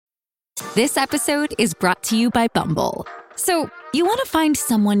This episode is brought to you by Bumble. So, you want to find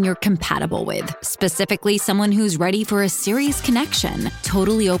someone you're compatible with, specifically someone who's ready for a serious connection,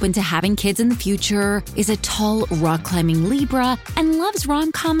 totally open to having kids in the future, is a tall, rock-climbing Libra, and loves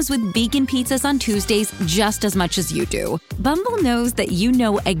rom-coms with vegan pizzas on Tuesdays just as much as you do. Bumble knows that you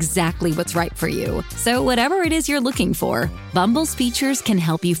know exactly what's right for you. So whatever it is you're looking for, Bumble's features can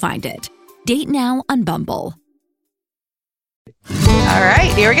help you find it. Date now on Bumble. All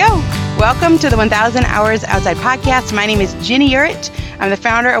right, here we go. Welcome to the 1000 Hours Outside podcast. My name is Ginny Urich. I'm the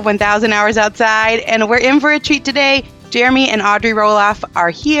founder of 1000 Hours Outside, and we're in for a treat today. Jeremy and Audrey Roloff are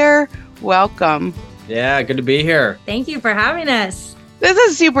here. Welcome. Yeah, good to be here. Thank you for having us. This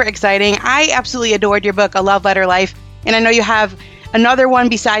is super exciting. I absolutely adored your book, A Love Letter Life, and I know you have another one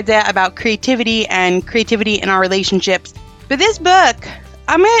besides that about creativity and creativity in our relationships. But this book,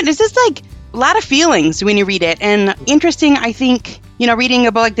 it's just like a lot of feelings when you read it, and interesting, I think. Reading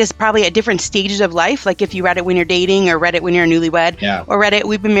a book like this probably at different stages of life, like if you read it when you're dating or read it when you're newlywed or read it,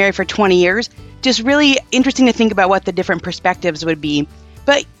 we've been married for 20 years, just really interesting to think about what the different perspectives would be.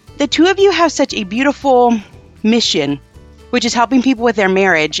 But the two of you have such a beautiful mission, which is helping people with their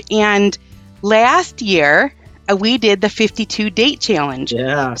marriage. And last year, we did the 52 date challenge.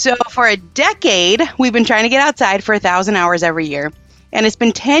 Yeah. So for a decade, we've been trying to get outside for 1,000 hours every year. And it's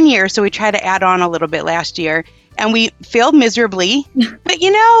been 10 years, so we tried to add on a little bit last year. And we failed miserably. But,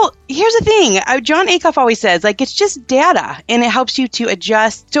 here's the thing. John Acuff always says, it's just data, and it helps you to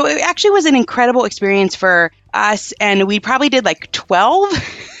adjust. So it actually was an incredible experience for us. And we probably did 12,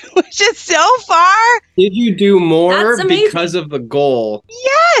 which is so far. Did you do more because of the goal?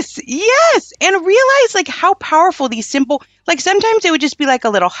 Yes. And realize, how powerful these simple, sometimes it would just be a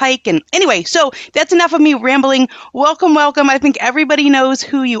little hike. And anyway, so that's enough of me rambling. Welcome. I think everybody knows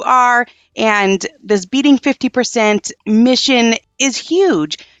who you are. And this Beating 50% mission is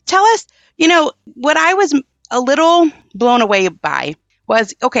huge. Tell us, what I was a little blown away by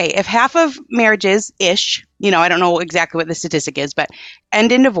was, okay, if half of marriages-ish, I don't know exactly what the statistic is, but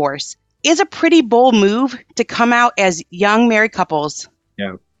end in divorce, is a pretty bold move to come out as young married couples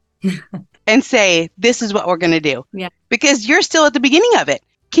and say, this is what we're going to do. Yeah. Because you're still at the beginning of it.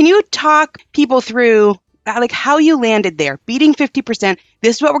 Can you talk people through how you landed there? Beating 50%.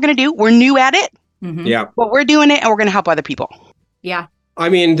 This is what we're going to do. We're new at it. Mm-hmm. Yeah. But we're doing it, and we're going to help other people. Yeah. I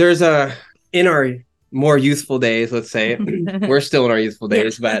mean, in our more youthful days, let's say, we're still in our youthful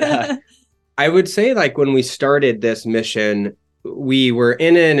days, but I would say when we started this mission, we were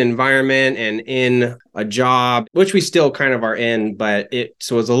in an environment and in a job, which we still kind of are in, but it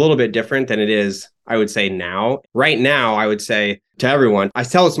was a little bit different than it is, I would say now. Right now, I would say to everyone, I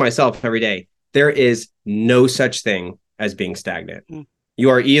tell this to myself every day, there is no such thing as being stagnant. Mm. You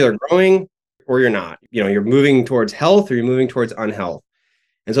are either growing or you're not. You're moving towards health or you're moving towards unhealth.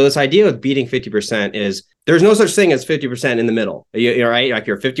 And so this idea of beating 50% is there's no such thing as 50% in the middle. You're right.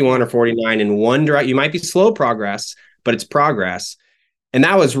 You're 51 or 49 in one direction. You might be slow progress, but it's progress. And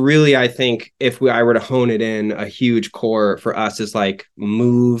that was really, I think, if I were to hone it in, a huge core for us is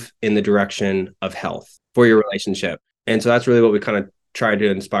move in the direction of health for your relationship. And so that's really what we kind of try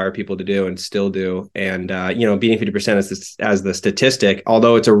to inspire people to do and still do. And, beating 50% as the statistic,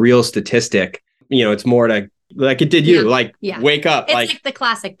 although it's a real statistic, it's more to it did you wake up. It's like the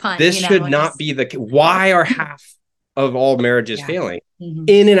classic pun. This should not be why are half of all marriages failing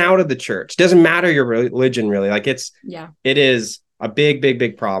in and out of the church? Doesn't matter your religion, really. It is a big, big,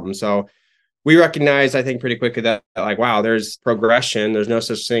 big problem. So we recognize, I think, pretty quickly that wow, there's progression. There's no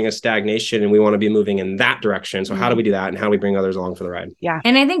such thing as stagnation, and we want to be moving in that direction. So how do we do that, and how do we bring others along for the ride? Yeah.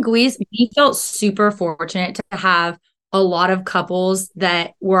 And I think we felt super fortunate to have a lot of couples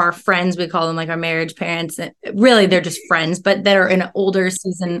that were our friends. We call them our marriage parents. Really, they're just friends, but that are in an older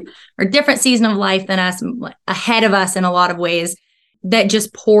season or different season of life than us, ahead of us in a lot of ways, that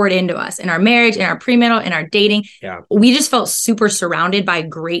just poured into us in our marriage, in our premarital, in our dating. Yeah. We just felt super surrounded by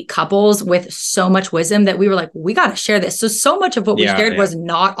great couples with so much wisdom that we were we got to share this. So much of what we shared was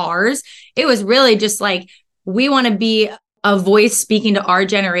not ours. It was really just we want to be a voice speaking to our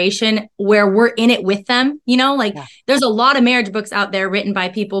generation where we're in it with them. There's a lot of marriage books out there written by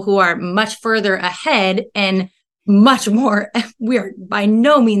people who are much further ahead and much more. We are by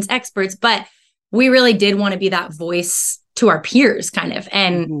no means experts, but we really did want to be that voice to our peers kind of.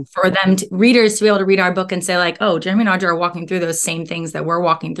 And for them readers to be able to read our book and say oh, Jeremy and Audrey are walking through those same things that we're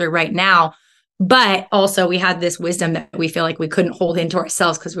walking through right now. But also we had this wisdom that we feel we couldn't hold into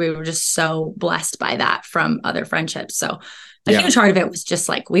ourselves because we were just so blessed by that from other friendships. So a huge part of it was just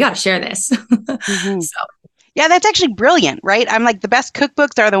we got to share this. So Yeah, that's actually brilliant, right? I'm like, the best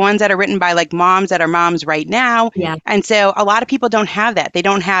cookbooks are the ones that are written by like moms that are moms right now. Yeah. And so a lot of people don't have that. They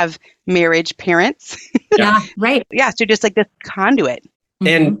don't have marriage parents. Yeah, right. Yeah, so just like this conduit.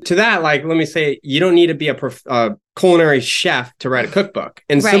 And to that, like, let me say, you don't need to be a culinary chef to write a cookbook.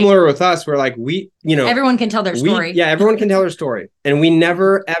 And similar with us, we're like, everyone can tell their story. Yeah, everyone can tell their story. And we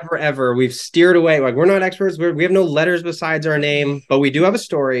never, ever, ever, we've steered away. Like, we're not experts. We have no letters besides our name, but we do have a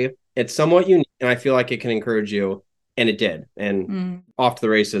story. It's somewhat unique. And I feel like it can encourage you. And it did. And off to the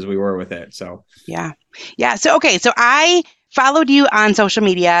races we were with it. So, yeah. Yeah. So, okay. So I followed you on social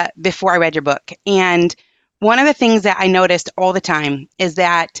media before I read your book. And one of the things that I noticed all the time is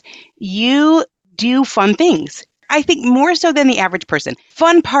that you do fun things. I think more so than the average person.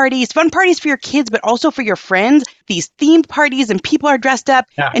 Fun parties for your kids, but also for your friends. These themed parties and people are dressed up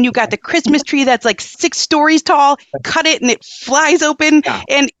and you've got the Christmas tree that's like 6 stories tall, cut it and it flies open. Yeah.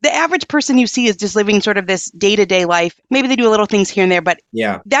 And the average person you see is just living sort of this day-to-day life. Maybe they do little things here and there, but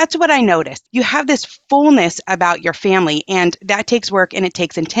that's what I noticed. You have this fullness about your family, and that takes work and it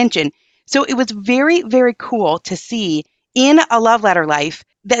takes intention. So it was very, very cool to see in A Love Letter Life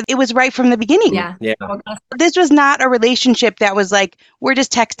that it was right from the beginning. Yeah. This was not a relationship that was like, we're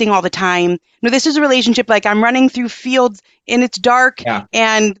just texting all the time. No, this is a relationship like I'm running through fields and it's dark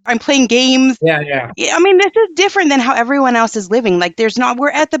and I'm playing games. Yeah. I mean, this is different than how everyone else is living. Like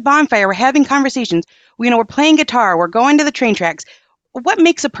we're at the bonfire, we're having conversations, we're playing guitar, we're going to the train tracks. What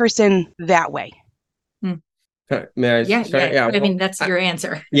makes a person that way? I mean, that's your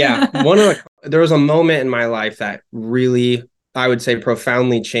answer. Yeah. There was a moment in my life that really, I would say,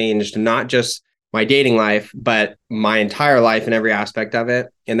 profoundly changed not just my dating life, but my entire life and every aspect of it.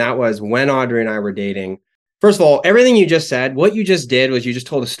 And that was when Audrey and I were dating. First of all, everything you just said, what you just did was you just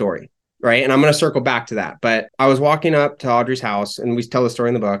told a story, right? And I'm going to circle back to that. But I was walking up to Audrey's house, and we tell the story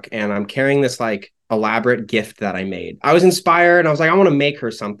in the book, and I'm carrying this like elaborate gift that I made. I was inspired and I was like, I want to make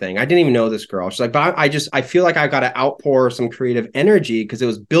her something. I didn't even know this girl. She's like, but I feel like I got to outpour some creative energy because it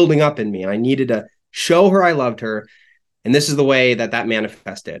was building up in me. I needed to show her I loved her. And this is the way that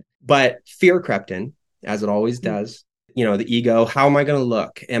manifested. But fear crept in, as it always does. The ego, how am I going to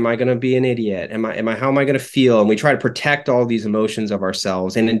look? Am I going to be an idiot? How am I going to feel? And we try to protect all these emotions of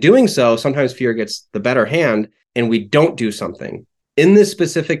ourselves. And in doing so, sometimes fear gets the better hand and we don't do something. In this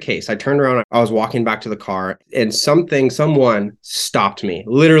specific case, I turned around, I was walking back to the car, and someone stopped me,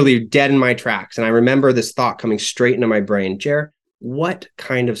 literally dead in my tracks. And I remember this thought coming straight into my brain. Jer, what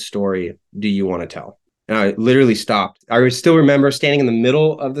kind of story do you want to tell? And I literally stopped. I still remember standing in the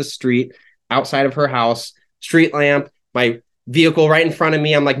middle of the street outside of her house, street lamp, my vehicle right in front of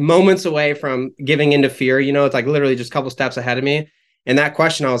me. I'm like moments away from giving into fear. It's like literally just a couple steps ahead of me. And that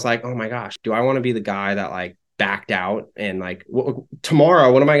question, I was like, oh my gosh, do I want to be the guy that like backed out and like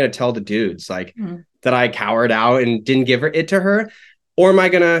tomorrow, what am I going to tell the dudes like that I cowered out and didn't give it to her? Or am I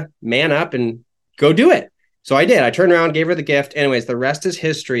going to man up and go do it? So I did. I turned around, gave her the gift. Anyways, the rest is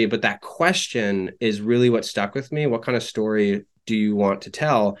history. But that question is really what stuck with me. What kind of story do you want to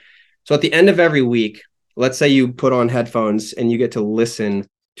tell? So at the end of every week, let's say you put on headphones and you get to listen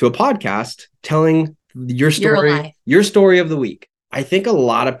to a podcast telling your story of the week. I think a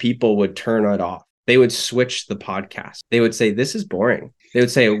lot of people would turn it off. They would switch the podcast. They would say, this is boring. They would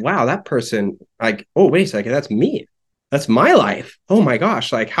say, wow, that person, like, oh, wait a second, that's me. That's my life. Oh my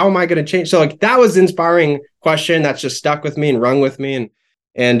gosh, like, how am I going to change? So like, that was an inspiring question that's just stuck with me and rung with me.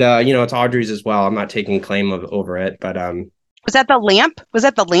 And it's Audrey's as well. I'm not taking claim over it, but was that the lamp? Was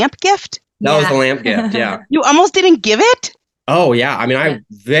that the lamp gift? That was the lamp gift. Yeah. You almost didn't give it? Oh yeah. I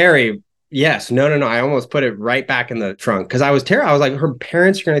mean, Yes. No. I almost put it right back in the trunk because I was terrified. I was like, her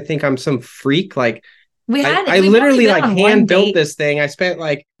parents are going to think I'm some freak. Like, I literally like hand built this thing. I spent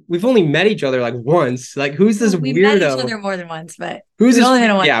like, we've only met each other like once. Like, who's this weirdo? We've met each other more than once, but who's this?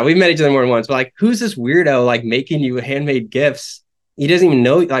 Yeah, we've met each other more than once. But like, who's this weirdo like making you handmade gifts? He doesn't even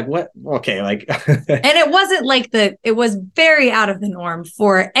know like what. Okay, like, and it wasn't like it was very out of the norm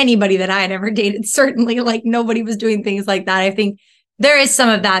for anybody that I had ever dated. Certainly, like nobody was doing things like that. I think there is some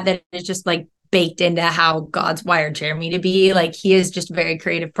of that is just like baked into how God's wired Jeremy to be. Like he is just a very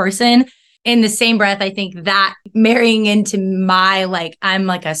creative person. In the same breath, I think that marrying into my, like, I'm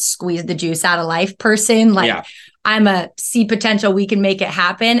like a squeeze the juice out of life person. Like I'm a see potential, we can make it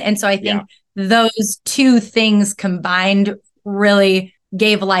happen. And so I think those two things combined really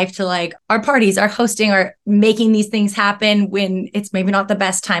gave life to like our parties, our hosting, our making these things happen when it's maybe not the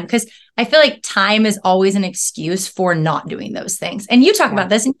best time. Because I feel like time is always an excuse for not doing those things. And you talk about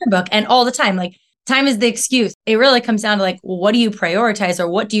this in your book and all the time, like time is the excuse. It really comes down to like, what do you prioritize or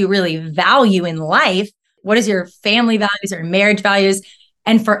what do you really value in life? What is your family values or marriage values?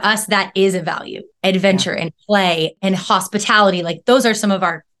 And for us, that is a value, adventure and play and hospitality. Like those are some of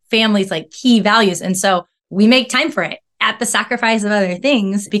our family's like key values. And so we make time for it at the sacrifice of other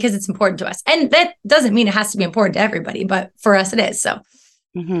things because it's important to us. And that doesn't mean it has to be important to everybody, but for us it is. So.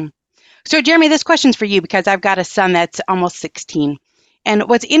 Mm-hmm. So Jeremy, this question's for you because I've got a son that's almost 16. And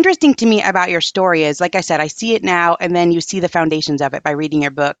what's interesting to me about your story is, like I said, I see it now, and then you see the foundations of it by reading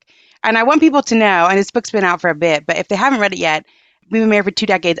your book. And I want people to know, and this book's been out for a bit, but if they haven't read it yet, we've been married for 2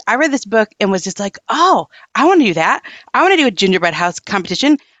 decades. I read this book and was just like, oh, I want to do that. I want to do a gingerbread house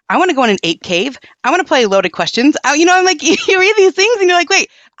competition. I want to go in an ape cave. I want to play loaded questions. I'm like, you read these things and you're like, wait,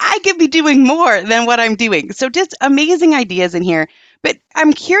 I could be doing more than what I'm doing. So just amazing ideas in here. But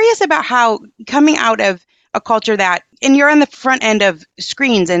I'm curious about how coming out of a culture that, and you're on the front end of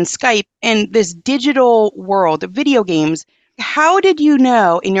screens and Skype and this digital world of video games, how did you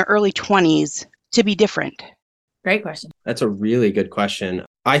know in your early 20s to be different? Great question. That's a really good question.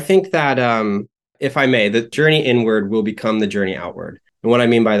 I think that, if I may, the journey inward will become the journey outward. And what I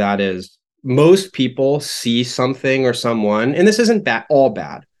mean by that is most people see something or someone, and this isn't all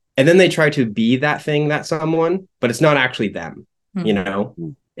bad. And then they try to be that thing, that someone, but it's not actually them.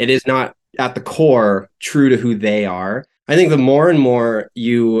 It is not at the core true to who they are. I think the more and more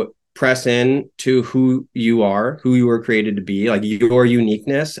you press in to who you were created to be, like your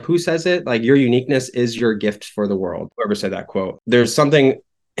uniqueness. Who says it? Like your uniqueness is your gift for the world. Whoever said that quote. There's something,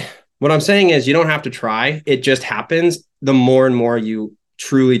 what I'm saying is you don't have to try. It just happens the more and more you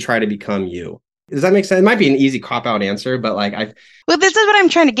truly try to become you. Does that make sense? It might be an easy cop-out answer, but well, this is what I'm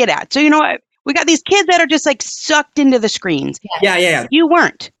trying to get at. So you know what? We got these kids that are just like sucked into the screens. Yeah. You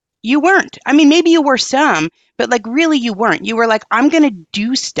weren't. I mean, maybe you were some, but like really you weren't. You were like, I'm going to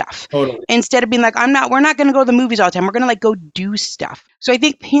do stuff. Totally. Instead of being like, we're not going to go to the movies all the time. We're going to like go do stuff. So I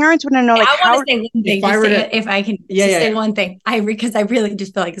think parents want to know like I want to say one thing, if I can say one thing, because I really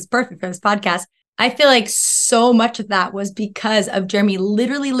just feel like it's perfect for this podcast. I feel like so much of that was because of Jeremy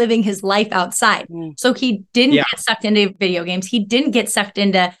literally living his life outside. So he didn't get sucked into video games. He didn't get sucked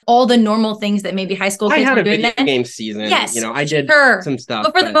into all the normal things that maybe high school kids were doing. I had a video game season. Yes, I did some stuff.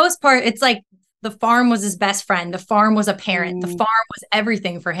 But for the most part, it's like the farm was his best friend. The farm was a parent. The farm was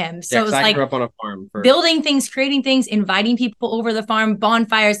everything for him. So it was like I grew up on a farm building things, creating things, inviting people over the farm,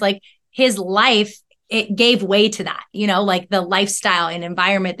 bonfires, like his life. It gave way to that, like the lifestyle and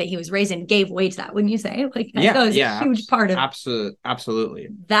environment that he was raised in gave way to that. Wouldn't you say? Like that was a huge part of absolutely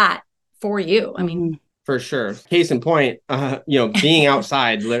that for you. I mean, for sure. Case in point, being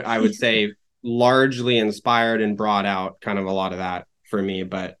outside, I would say largely inspired and brought out kind of a lot of that for me.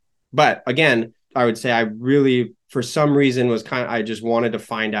 But again, I would say I really, for some reason, I just wanted to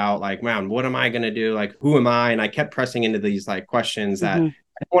find out like, man, what am I going to do? Like, who am I? And I kept pressing into these like questions that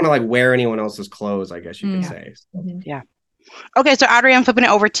I don't want to like wear anyone else's clothes, I guess you could say. Yeah. Okay, so Audrey, I'm flipping it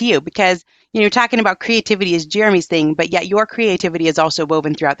over to you because you're talking about creativity as Jeremy's thing, but yet your creativity is also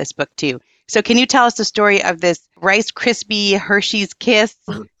woven throughout this book too. So can you tell us the story of this Rice Krispie Hershey's Kiss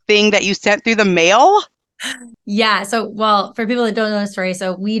thing that you sent through the mail? Yeah. So, well, for people that don't know the story,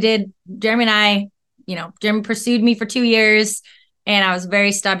 so Jeremy and I, Jeremy pursued me for 2 years. And I was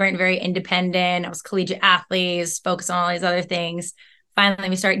very stubborn, very independent. I was collegiate athlete, focused on all these other things. Finally,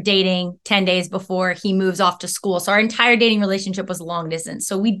 we start dating 10 days before he moves off to school. So our entire dating relationship was long distance.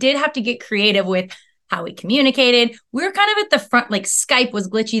 So we did have to get creative with how we communicated. We were kind of at the front, like Skype was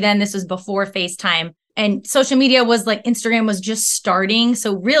glitchy then. This was before FaceTime. And social media was like, Instagram was just starting.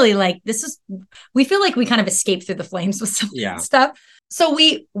 So really like we feel like we kind of escaped through the flames with some stuff. So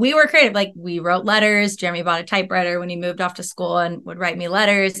we were creative. Like we wrote letters. Jeremy bought a typewriter when he moved off to school and would write me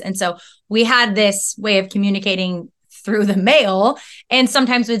letters. And so we had this way of communicating through the mail, and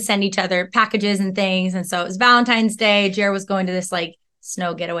sometimes we'd send each other packages and things. And so it was Valentine's Day. Jared was going to this like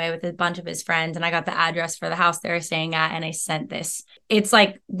snow getaway with a bunch of his friends, and I got the address for the house they were staying at, and I sent this. It's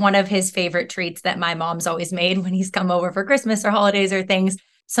like one of his favorite treats that my mom's always made when he's come over for Christmas or holidays or things.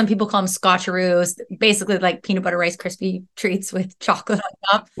 Some people call them scotcheroos, basically like peanut butter Rice Krispie treats with chocolate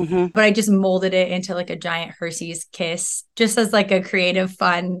on top. But I just molded it into like a giant Hershey's Kiss, just as like a creative,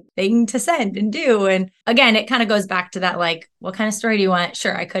 fun thing to send and do. And again, it kind of goes back to that, like, what kind of story do you want?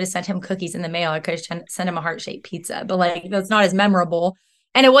 Sure, I could have sent him cookies in the mail. I could have sent him a heart-shaped pizza, but like, that's not as memorable.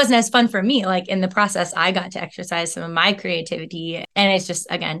 And it wasn't as fun for me. Like in the process, I got to exercise some of my creativity. And it's just,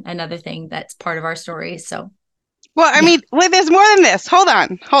 again, another thing that's part of our story. So. Well, I mean, there's more than this. Hold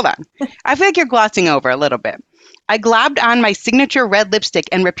on. I feel like you're glossing over a little bit. I globbed on my signature red lipstick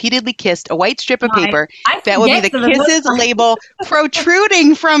and repeatedly kissed a white strip of paper that would be the Kisses label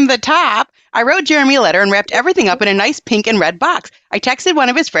protruding from the top. I wrote Jeremy a letter and wrapped everything up in a nice pink and red box. I texted one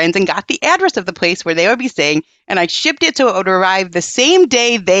of his friends and got the address of the place where they would be staying, and I shipped it so it would arrive the same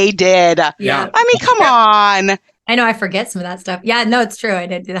day they did. Yeah. I mean, come on. I know I forget some of that stuff. Yeah, no, it's true. I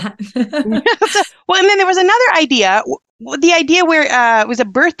did do that. Well, and then there was another idea. The idea where it was a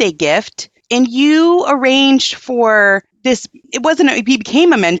birthday gift, and you arranged for this. It wasn't. He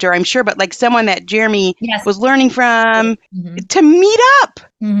became a mentor, I'm sure, but like someone that Jeremy was learning from to meet up.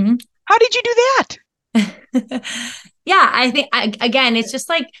 Mm-hmm. How did you do that? Yeah, I think again, it's just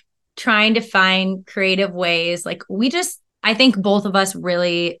like trying to find creative ways. Like I think both of us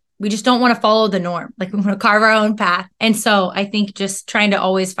really. We just don't want to follow the norm. Like we want to carve our own path. And so I think just trying to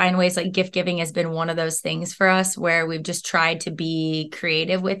always find ways, like gift giving has been one of those things for us where we've just tried to be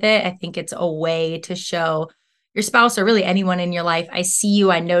creative with it. I think it's a way to show your spouse or really anyone in your life, I see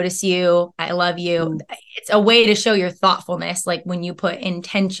you, I notice you, I love you. It's a way to show your thoughtfulness, like when you put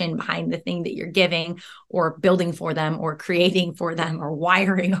intention behind the thing that you're giving or building for them or creating for them or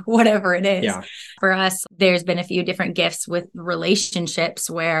wiring or whatever it is. Yeah. For us, there's been a few different gifts with relationships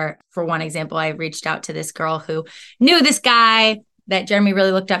where, for one example, I reached out to this girl who knew this guy that Jeremy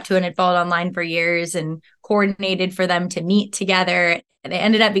really looked up to and had followed online for years and coordinated for them to meet together. They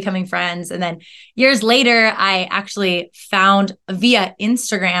ended up becoming friends. And then years later, I actually found via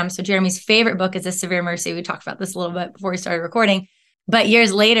Instagram. So Jeremy's favorite book is A Severe Mercy. We talked about this a little bit before we started recording. But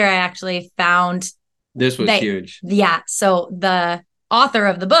years later, I actually found this was huge. Yeah. So the author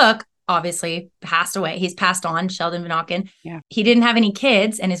of the book obviously passed away. He's passed on, Sheldon Vanaken. Yeah. He didn't have any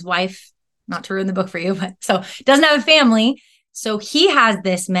kids, and his wife, not to ruin the book for you, but so doesn't have a family. So he has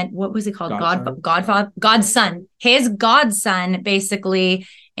this what was it called? Godson. His godson basically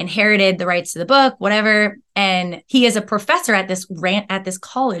inherited the rights to the book, whatever. And he is a professor at this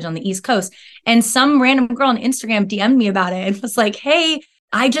college on the East Coast. And some random girl on Instagram DM'd me about it and was like, hey,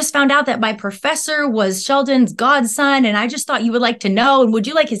 I just found out that my professor was Sheldon's godson. And I just thought you would like to know. And would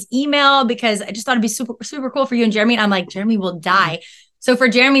you like his email? Because I just thought it'd be super, super cool for you and Jeremy. And I'm like, Jeremy will die. So for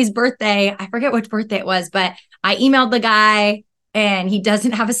Jeremy's birthday, I forget which birthday it was, but I emailed the guy and he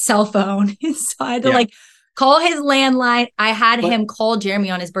doesn't have a cell phone. So I had to call his landline. I had him call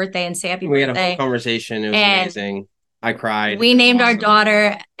Jeremy on his birthday and say happy birthday. We had a whole conversation. It was amazing. I cried. We named our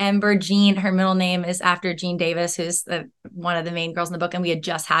daughter Ember Jean. Her middle name is after Jean Davis, who's one of the main girls in the book. And we had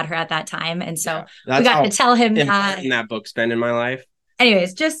just had her at that time. And so we got to tell him that book's been in my life.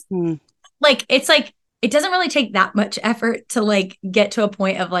 Anyways, just it doesn't really take that much effort to get to a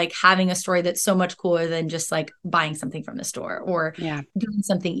point of having a story that's so much cooler than just buying something from the store or doing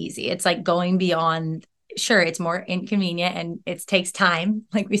something easy. It's going beyond. Sure, it's more inconvenient and it takes time,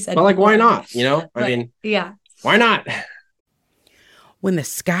 like we said. But why not? Why not? When the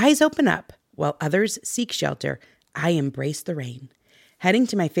skies open up while others seek shelter, I embrace the rain. Heading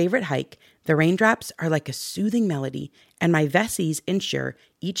to my favorite hike, the raindrops are like a soothing melody, and my Vessies ensure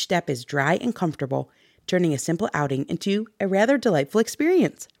each step is dry and comfortable, turning a simple outing into a rather delightful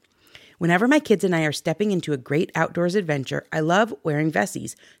experience. Whenever my kids and I are stepping into a great outdoors adventure, I love wearing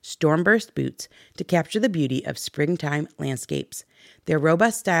Vessies Stormburst boots to capture the beauty of springtime landscapes. Their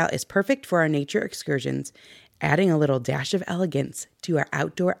robust style is perfect for our nature excursions, adding a little dash of elegance to our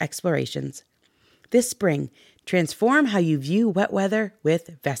outdoor explorations. This spring, transform how you view wet weather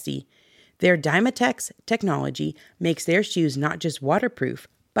with Vessi. Their Dymatex technology makes their shoes not just waterproof,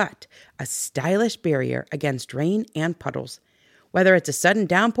 but a stylish barrier against rain and puddles. Whether it's a sudden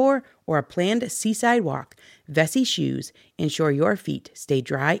downpour or a planned seaside walk, Vessi shoes ensure your feet stay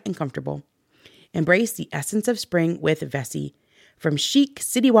dry and comfortable. Embrace the essence of spring with Vessi. From chic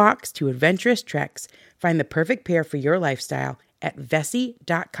city walks to adventurous treks, find the perfect pair for your lifestyle at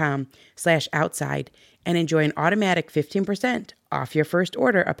vessi.com/outside and enjoy an automatic 15% off your first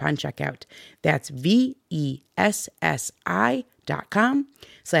order upon checkout. That's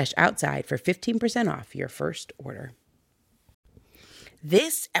VESSI.com/outside for 15% off your first order.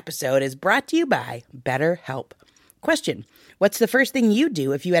 This episode is brought to you by BetterHelp. Question: what's the first thing you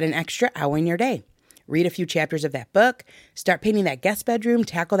do if you had an extra hour in your day? Read a few chapters of that book, start painting that guest bedroom,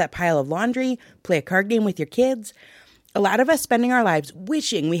 tackle that pile of laundry, play a card game with your kids. A lot of us spending our lives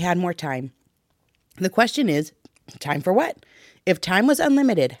wishing we had more time. The question is, time for what? If time was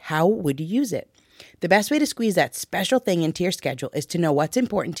unlimited, how would you use it? The best way to squeeze that special thing into your schedule is to know what's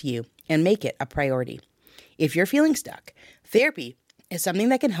important to you and make it a priority. If you're feeling stuck, therapy is something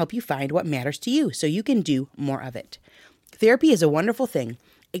that can help you find what matters to you so you can do more of it. Therapy is a wonderful thing.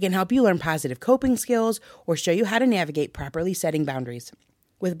 It can help you learn positive coping skills or show you how to navigate properly setting boundaries.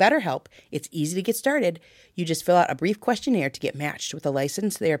 With BetterHelp, it's easy to get started. You just fill out a brief questionnaire to get matched with a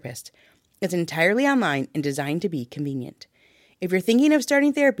licensed therapist. It's entirely online and designed to be convenient. If you're thinking of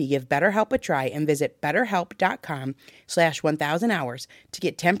starting therapy, give BetterHelp a try and visit betterhelp.com/1000hours to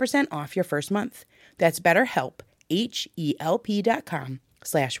get 10% off your first month. That's BetterHelp,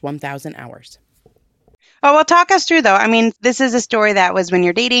 HELP.com/1000hours. Oh, well, talk us through, though. I mean, this is a story that was when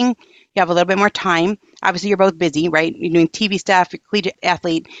you're dating, you have a little bit more time. Obviously, you're both busy, right? You're doing TV stuff, you're a collegiate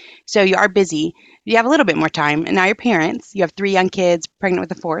athlete, so you are busy. You have a little bit more time. And now you're parents. You have 3 young kids, pregnant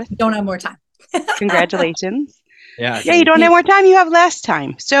with a 4th. Don't have more time. Congratulations. Yeah. Yeah, you don't have more time, you have less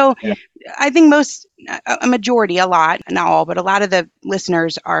time. So I think a majority, a lot, not all, but a lot of the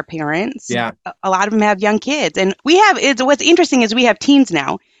listeners are parents. Yeah. A lot of them have young kids. And what's interesting is we have teens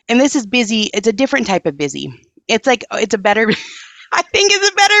now. And this is busy. It's a different type of busy. It's like, it's a better, I think it's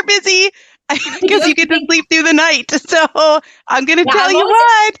a better busy because you get to sleep through the night. So I'm going to tell you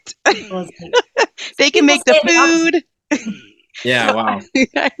what, they can make the food. Yeah, wow.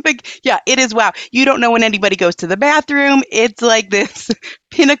 I think, it is wow. You don't know when anybody goes to the bathroom. It's like this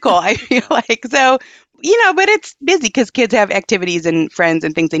pinnacle, I feel like. So, but it's busy because kids have activities and friends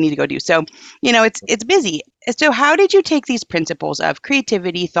and things they need to go do. So, it's busy. So how did you take these principles of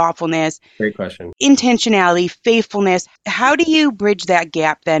creativity, thoughtfulness, Great question, intentionality, faithfulness? How do you bridge that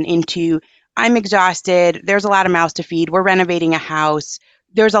gap then into, I'm exhausted, there's a lot of mouths to feed, we're renovating a house,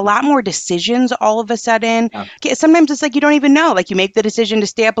 there's a lot more decisions all of a sudden. Yeah. Sometimes it's like you don't even know. Like you make the decision to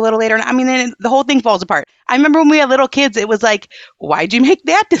stay up a little later. And I mean, then the whole thing falls apart. I remember when we had little kids, it was like, why'd you make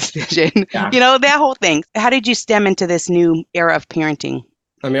that decision? Yeah. That whole thing. How did you stem into this new era of parenting?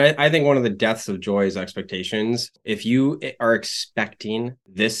 I mean, I think one of the deaths of joy is expectations. If you are expecting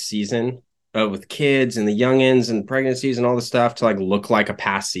this season with kids and the youngins and pregnancies and all the stuff to like look like a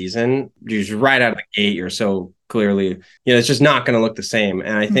past season, just right out of the gate, you're so clearly, it's just not going to look the same.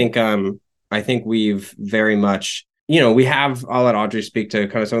 And I think we've very much, we have, I'll let Audrey speak to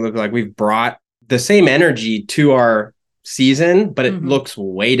kind of some of the, like we've brought the same energy to our season, but it looks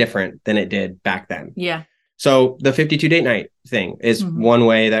way different than it did back then. Yeah. So the 52 date night thing is one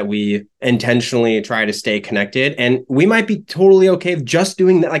way that we intentionally try to stay connected. And we might be totally okay with just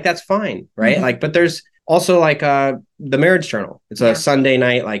doing that. Like, that's fine. Right. Like, but there's also like the marriage journal. It's a Sunday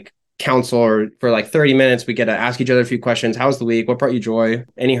night, like counsel, or for like 30 minutes, we get to ask each other a few questions. How's the week? What brought you joy?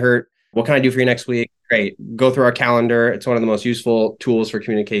 Any hurt? What can I do for you next week? Great. Go through our calendar. It's one of the most useful tools for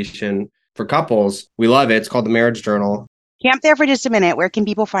communication for couples. We love it. It's called the marriage journal. Camp there for just a minute. Where can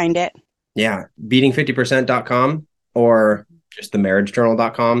people find it? Yeah. Beating50%.com or just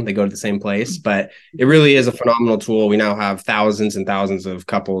themarriagejournal.com. They go to the same place, but it really is a phenomenal tool. We now have thousands and thousands of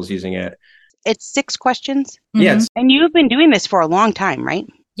couples using it. It's 6 questions. Yes. And you've been doing this for a long time, right?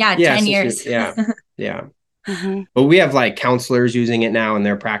 Yeah, 10 years. Yeah. But we have like counselors using it now in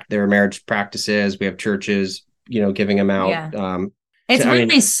their marriage practices. We have churches, giving them out. Yeah. It's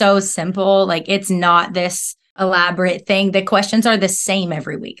really so simple. Like, it's not this elaborate thing. The questions are the same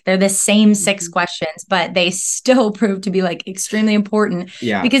every week. They're the same 6 questions, but they still prove to be like extremely important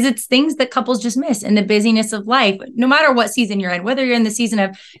because it's things that couples just miss in the busyness of life. No matter what season you're in, whether you're in the season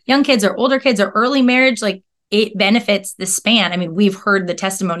of young kids or older kids or early marriage, like it benefits the span. I mean, we've heard the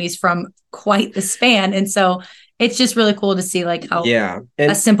testimonies from quite the span. And so it's just really cool to see like how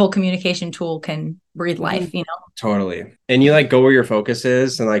a simple communication tool can breathe life, Totally. And you like go where your focus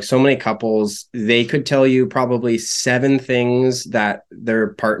is. And like so many couples, they could tell you probably 7 things that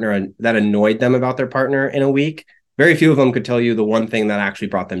their partner, that annoyed them about their partner in a week. Very few of them could tell you the one thing that actually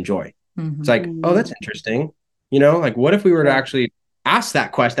brought them joy. It's like, oh, that's interesting. Like what if we were to actually ask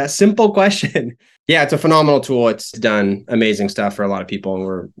that question, that simple question? Yeah, it's a phenomenal tool. It's done amazing stuff for a lot of people.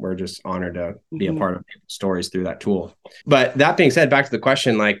 And we're just honored to be a part of people's stories through that tool. But that being said, back to the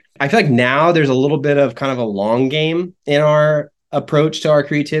question, like, I feel like now there's a little bit of kind of a long game in our approach to our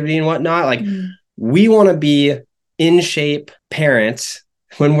creativity and whatnot. Like we want to be in shape parents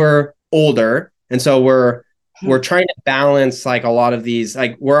when we're older. And so we're trying to balance like a lot of these,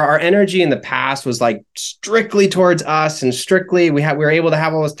 like where our energy in the past was like strictly towards us and strictly we were able to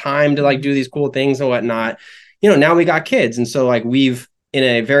have all this time to like do these cool things and whatnot. Now we got kids. And so like we've, in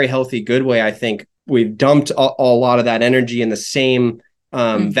a very healthy, good way, I think we've dumped a lot of that energy in the same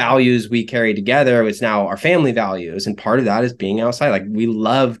values we carry together. It's now our family values. And part of that is being outside. Like we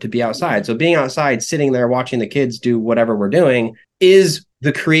love to be outside. So being outside, sitting there, watching the kids do whatever we're doing is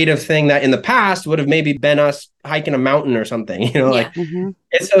the creative thing that in the past would have maybe been us hiking a mountain or something, and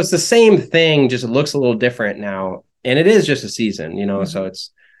so it's the same thing, just it looks a little different now. And it is just a season, so it's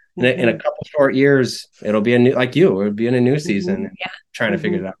in a couple short years, it'll be a new, like it would be in a new season, trying to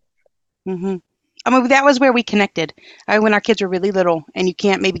figure it out. I mean, that was where we connected when our kids were really little and you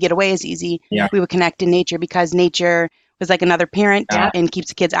can't maybe get away as easy. We would connect in nature because nature is like another parent Yeah. and keeps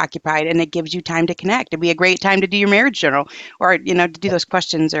the kids occupied, and it gives you time to connect. It'd be a great time to do your marriage journal or, to do those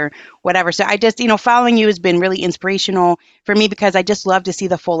questions or whatever. So I just, following you has been really inspirational for me because I just love to see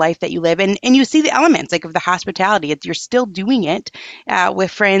the full life that you live, and you see the elements like of the hospitality. You're still doing it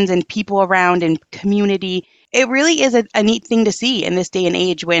with friends and people around and community. It really is a neat thing to see in this day and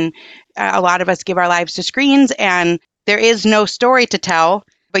age when a lot of us give our lives to screens and there is no story to tell.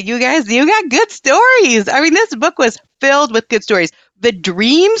 But you guys, you got good stories. I mean, this book was filled with good stories. The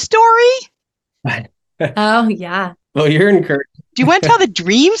dream story? Oh, yeah. Well, you're encouraged. Do you want to tell the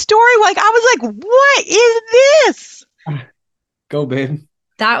dream story? Like, I was like, what is this? Go, babe.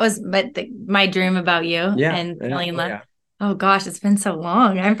 That was my dream about you and falling in love. Yeah. Oh gosh, it's been so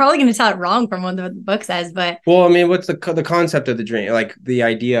long. I'm probably going to tell it wrong from what the book says, but well, I mean, what's the concept of the dream? Like the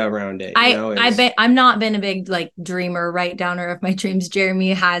idea around it. I'm not been a big like dreamer, write downer of my dreams.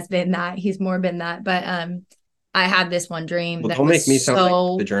 Jeremy has been that. He's more been that, but I had this one dream. Well, don't make me sound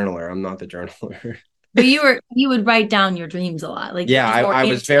like the journaler. I'm not the journaler. But you would write down your dreams a lot. Like I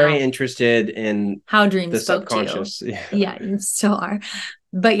was very interested in how dreams the spoke subconscious. To you. Yeah, you still are.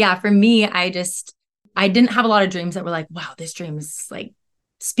 But yeah, for me, I didn't have a lot of dreams that were like, wow, this dream is like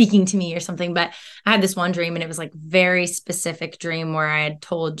speaking to me or something. But I had this one dream and it was like very specific dream where I had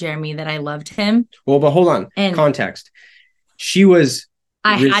told Jeremy that I loved him. Well, but hold on. Context. She was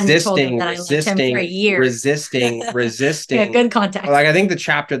resisting for a year. resisting. Yeah, good context. Like I think the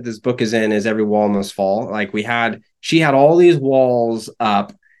chapter this book is in is Every Wall Must Fall. Like she had all these walls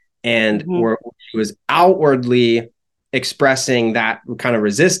up and where she was outwardly expressing that kind of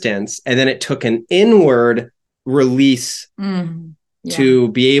resistance, and then it took an inward release to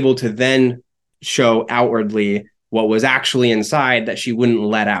be able to then show outwardly what was actually inside that she wouldn't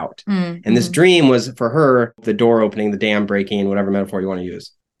let out. And this dream was for her the door opening, the dam breaking, whatever metaphor you want to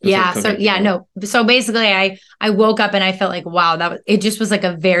use. So basically I woke up and I felt like, wow, it just was like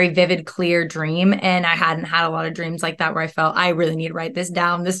a very vivid, clear dream, and I hadn't had a lot of dreams like that where I felt I really need to write this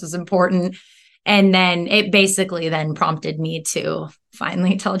down, this was important. And then it basically then prompted me to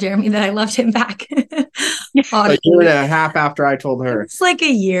finally tell Jeremy that I loved him back. A year and a half after I told her. It's like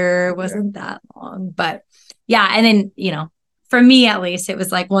a year. It wasn't that long. But yeah. And then, for me at least, it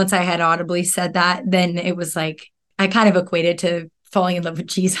was like once I had audibly said that, then it was like I kind of equated to falling in love with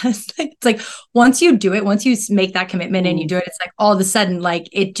Jesus. It's like once you do it, once you make that commitment and you do it, it's like all of a sudden, like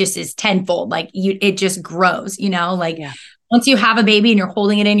it just is tenfold. Like it just grows, Once you have a baby and you're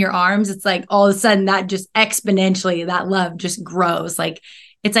holding it in your arms, it's like all of a sudden that just exponentially, that love just grows. Like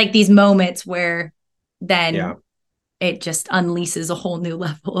it's like these moments where then it just unleashes a whole new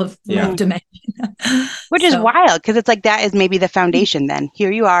level of love dimension. Which is wild because it's like that is maybe the foundation then.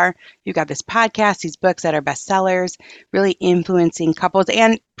 Here you are, you got this podcast, these books that are bestsellers, really influencing couples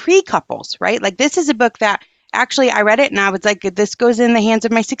and pre-couples, right? Like this is a book that actually, I read it and I was like, this goes in the hands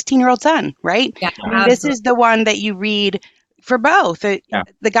of my 16-year-old son, right? Yeah, I mean, this is the one that you read for both, the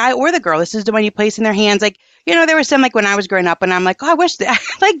guy or the girl. This is the one you place in their hands. Like, there was some like when I was growing up and I'm like, oh, I wish I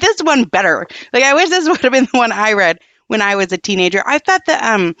like this one better. Like, I wish this would have been the one I read when I was a teenager. I thought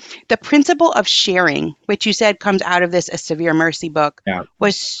the principle of sharing, which you said comes out of this A Severe Mercy book,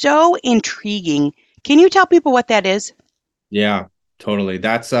 was so intriguing. Can you tell people what that is? Yeah, totally.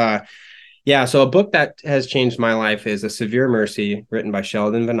 That's so a book that has changed my life is A Severe Mercy, written by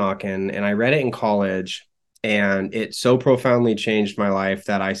Sheldon Vanauken, and I read it in college, and it so profoundly changed my life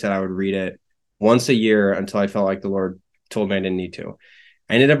that I said I would read it once a year until I felt like the Lord told me I didn't need to.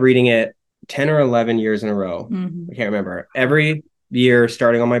 I ended up reading it 10 or 11 years in a row. I can't remember. Every year,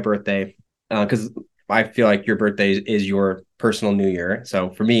 starting on my birthday, because I feel like your birthday is your personal new year.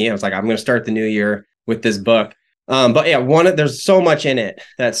 So for me, I was like, I'm going to start the new year with this book. But yeah, there's so much in it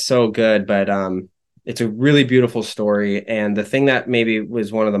that's so good, but it's a really beautiful story. And the thing that maybe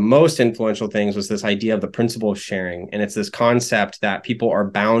was one of the most influential things was this idea of the principle of sharing. And it's this concept that people are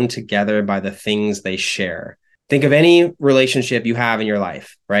bound together by the things they share. Think of any relationship you have in your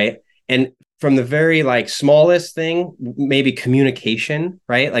life, right? And from the very smallest thing, maybe communication,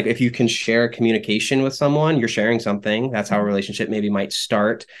 right? Like if you can share communication with someone, you're sharing something. That's how a relationship maybe might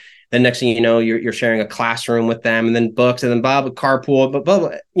start. Then next thing you know, you're sharing a classroom with them, and then books, and then carpool, blah, blah,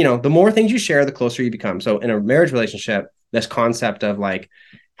 blah. The more things you share, the closer you become. So in a marriage relationship, this concept of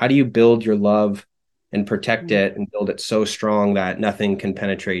how do you build your love and protect it and build it so strong that nothing can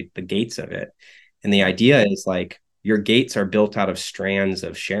penetrate the gates of it. And the idea is your gates are built out of strands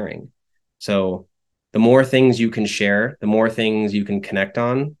of sharing. So the more things you can share, the more things you can connect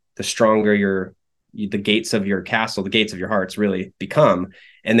on, the stronger the gates of your castle, the gates of your hearts really become.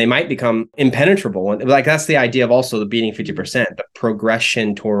 And they might become impenetrable. And that's the idea of also the beating 50%, the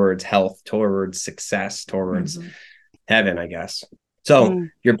progression towards health, towards success, towards heaven, I guess. So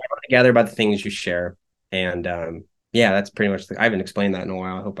you're bound together by the things you share. And that's pretty much, I haven't explained that in a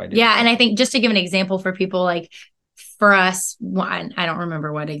while. I hope I did. Yeah. And I think just to give an example for people, like for us, I don't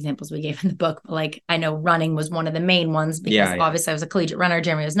remember what examples we gave in the book, but like, I know running was one of the main ones because obviously I was a collegiate runner.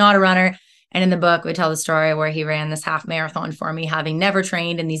 Jeremy was not a runner. And in the book, we tell the story where he ran this half marathon for me, having never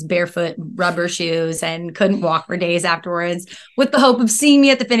trained in these barefoot rubber shoes and couldn't walk for days afterwards with the hope of seeing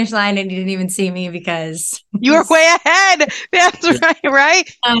me at the finish line. And he didn't even see me because you were way ahead. That's right?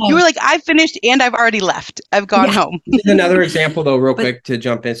 You were like, I finished and I've already left. I've gone home. Another example though, real quick to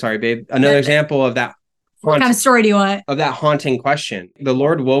jump in. Sorry, babe. Another example of that. What kind of story do you want? Of that haunting question. The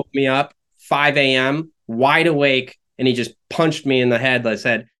Lord woke me up 5 a.m. wide awake and he just punched me in the head. I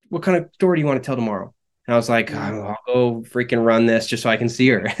said, what kind of story do you want to tell tomorrow? And I was like, I'll go freaking run this just so I can see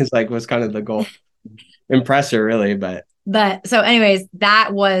her. It's like, was kind of the goal. Impress her really, but so anyways,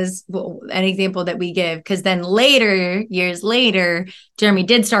 that was an example that we give. Cause then years later, Jeremy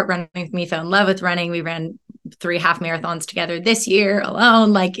did start running with me, fell in love with running. We ran 3 half marathons together this year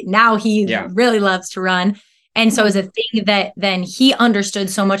alone. Like now he really loves to run. And so it's a thing that then he understood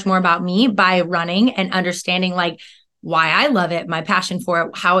so much more about me by running and understanding like why I love it, my passion for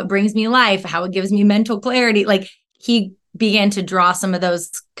it, how it brings me life, how it gives me mental clarity. Like he began to draw some of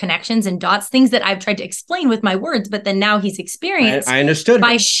those connections and dots, things that I've tried to explain with my words, but then now he's experienced I understood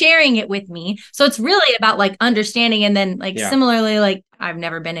by sharing it with me. So it's really about like understanding. And then like similarly, like I've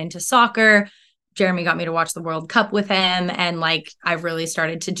never been into soccer. Jeremy got me to watch the World Cup with him. And like, I've really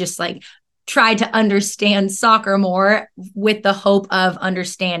started to just like try to understand soccer more with the hope of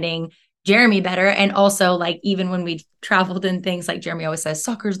understanding Jeremy better. And also like, even when we've traveled and things, like Jeremy always says,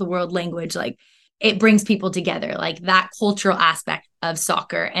 soccer is the world language. Like it brings people together, like that cultural aspect of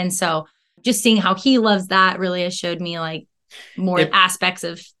soccer. And so just seeing how he loves that really has showed me like more aspects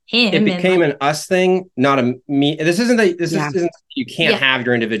of him. It became an us thing, not a me. This isn't you can't have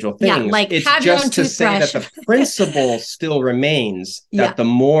your individual things. Yeah, like it's have just to say that the principle still remains that the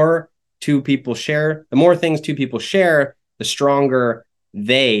more two people share, the more things two people share, the stronger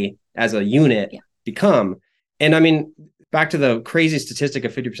they as a unit become. And I mean, back to the crazy statistic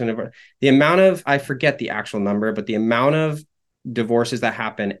of 50% of the amount of, I forget the actual number, but the amount of divorces that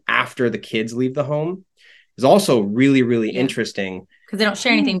happen after the kids leave the home is also really, really interesting. Because they don't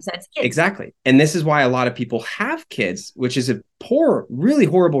share anything besides kids. Exactly. And this is why a lot of people have kids, which is a really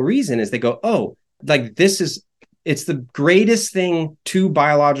horrible reason, is they go, oh, like it's the greatest thing two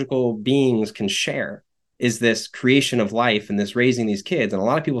biological beings can share is this creation of life and this raising these kids. And a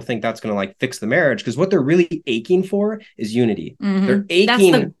lot of people think that's going to like fix the marriage because what they're really aching for is unity. Mm-hmm. They're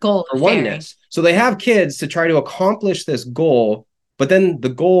aching that's the goal for oneness. So they have kids to try to accomplish this goal, but then the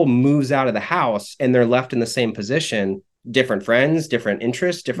goal moves out of the house and they're left in the same position, different friends, different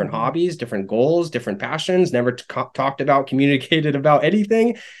interests, different hobbies, different goals, different passions, never talked about, communicated about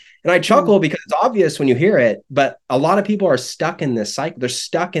anything. And I chuckle because it's obvious when you hear it, but a lot of people are stuck in this cycle. They're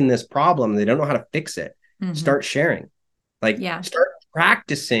stuck in this problem. They don't know how to fix it. Start sharing, start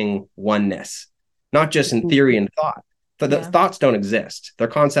practicing oneness, not just in theory and thought. The thoughts don't exist. They're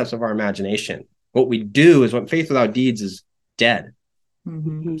concepts of our imagination. What we do is what faith without deeds is dead.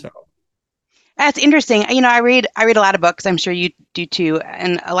 So that's interesting. You know, I read a lot of books. I'm sure you do too,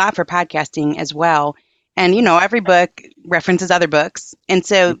 and a lot for podcasting as well. And, you know, every book references other books. And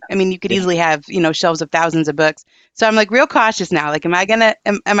so, I mean, you could easily have, you know, shelves of thousands of books. So I'm like real cautious now. Like, am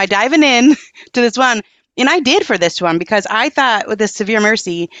I diving in to this one? And I did for this one because I thought with this severe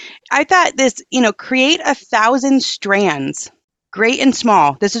mercy, I thought this, you know, create 1,000 strands, great and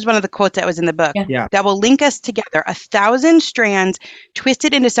small. This is one of the quotes that was in the book that will link us together. 1,000 strands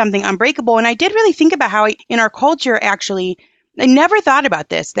twisted into something unbreakable. And I did really think about how in our culture, actually, I never thought about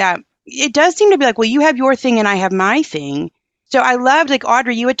this, that it does seem to be like, well, you have your thing and I have my thing. So I loved, like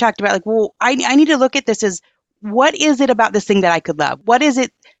Audrey, you had talked about like, well, I need to look at this as what is it about this thing that I could love? What is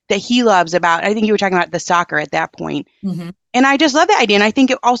it that he loves about, I think you were talking about the soccer at that point. And I just love that idea. And I think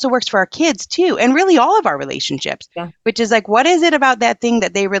it also works for our kids too. And really all of our relationships, which is like, what is it about that thing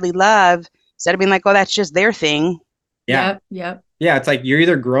that they really love? Instead of being like, oh, that's just their thing. Yeah. It's like, you're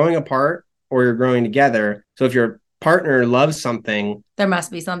either growing apart or you're growing together. So if your partner loves something, there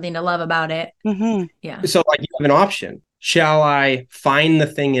must be something to love about it. So like you have an option. Shall I find the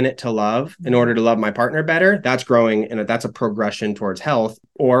thing in it to love in order to love my partner better? That's growing and that's a progression towards health,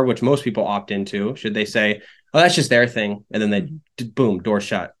 or which most people opt into. Should they say, oh, that's just their thing. And then they boom, door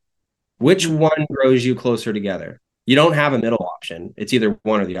shut. Which one grows you closer together? You don't have a middle option. It's either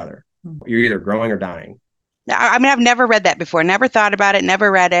one or the other. You're either growing or dying. I mean, I've never read that before. Never thought about it.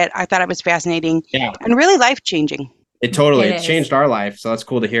 Never read it. I thought it was fascinating and really life changing. It's changed our life. So that's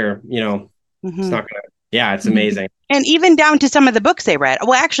cool to hear, you know, it's not going to Yeah, it's amazing. And even down to some of the books they read.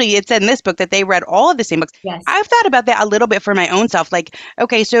 Well, actually, it said in this book that they read all of the same books. Yes. I've thought about that a little bit for my own self. Like,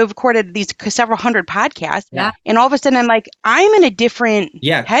 okay, so I've recorded these several hundred podcasts. Yeah. And all of a sudden, I'm like, I'm in a different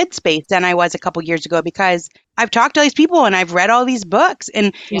Yeah. headspace than I was a couple years ago because I've talked to all these people and I've read all these books.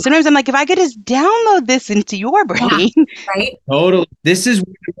 And sometimes I'm like, if I could just download this into your brain. Right. Totally. This is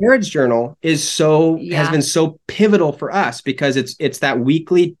why the marriage journal is has been so pivotal for us because it's that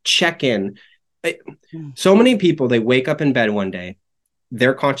weekly check-in. So many people, they wake up in bed one day,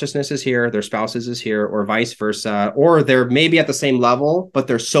 their consciousness is here, their spouse's is here, or vice versa, or they're maybe at the same level, but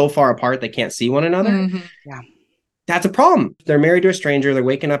they're so far apart they can't see one another. Mm-hmm. Yeah. That's a problem. They're married to a stranger. They're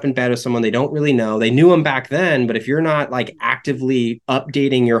waking up in bed with someone they don't really know. They knew them back then, but if you're not like actively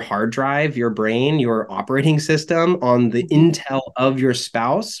updating your hard drive, your brain, your operating system on the intel of your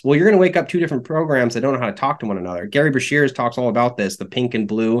spouse, well, you're going to wake up two different programs that don't know how to talk to one another. Gary Breshears talks all about this, the pink and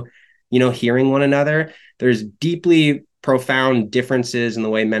blue, hearing one another. There's deeply profound differences in the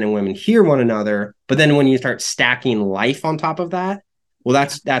way men and women hear one another. But then when you start stacking life on top of that, well,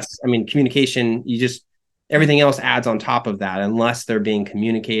 that's communication, everything else adds on top of that, unless they're being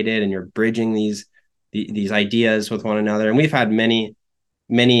communicated and you're bridging these ideas with one another. And we've had many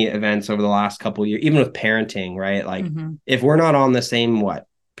events over the last couple of years, even with parenting, right? Like if we're not on the same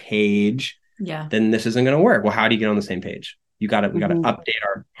page, then this isn't going to work. Well, how do you get on the same page? We got to update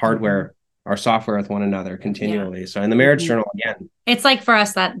our hardware, our software with one another continually. Yeah. So in the marriage journal, again, it's like for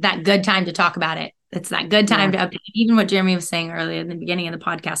us that good time to talk about it. It's that good time to update. Even what Jeremy was saying earlier in the beginning of the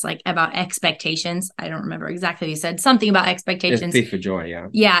podcast, like about expectations. I don't remember exactly what he said. Something about expectations. It's thief of joy, yeah.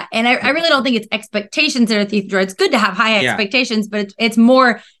 Yeah. And I really don't think it's expectations that are thief of joy. It's good to have high expectations, but it's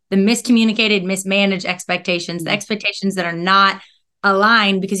more the miscommunicated, mismanaged expectations, the expectations that are not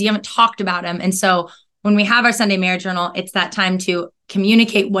aligned because you haven't talked about them. And so when we have our Sunday marriage journal, it's that time to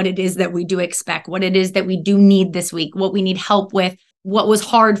communicate what it is that we do expect, what it is that we do need this week, what we need help with, what was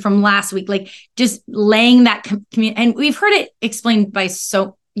hard from last week, like just laying that and we've heard it explained by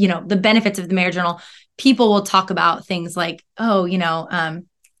the benefits of the marriage journal. People will talk about things like, I'm trying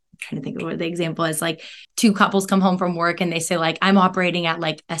to think of what the example is, like two couples come home from work and they say like, I'm operating at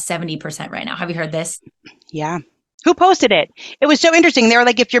like a 70% right now. Have you heard this? Yeah. Who posted it? It was so interesting. They were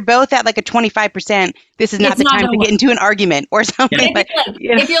like, if you're both at like a 25%, this is not the time to get into an argument or something.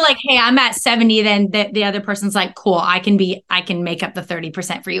 Yeah. If you're like, hey, I'm at 70, then the other person's like, cool, I can make up the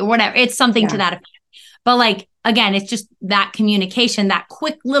 30% for you or whatever. It's something to that effect. But like, again, it's just that communication, that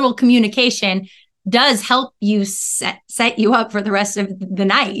quick little communication does help you set you up for the rest of the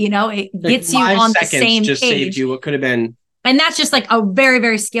night. It gets you on the same just page. Saved you what could have been. And that's just like a very,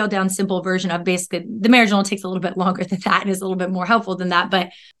 very scaled down, simple version of basically the marriage journal takes a little bit longer than that and is a little bit more helpful than that.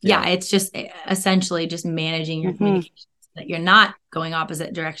 But it's just essentially just managing your communication so that you're not going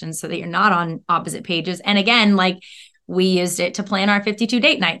opposite directions, so that you're not on opposite pages. And again, like we used it to plan our 52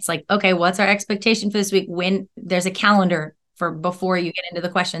 date nights. Like, okay, what's our expectation for this week? When there's a calendar for before you get into the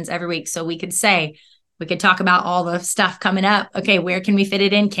questions every week. So we could talk about all the stuff coming up. Okay, where can we fit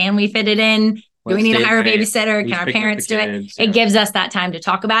it in? Can we fit it in? Do we need to hire a babysitter? Can our parents do it? Yeah. It gives us that time to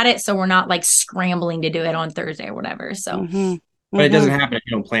talk about it. So we're not like scrambling to do it on Thursday or whatever. So, but it doesn't happen if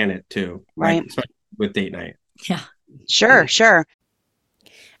you don't plan it too. Right. Especially with date night. Yeah. Sure.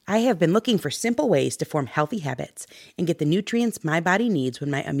 I have been looking for simple ways to form healthy habits and get the nutrients my body needs when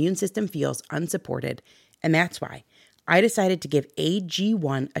my immune system feels unsupported. And that's why I decided to give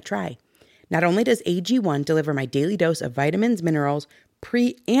AG1 a try. Not only does AG1 deliver my daily dose of vitamins, minerals,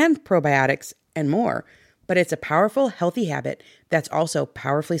 pre and probiotics, and more, but it's a powerful, healthy habit that's also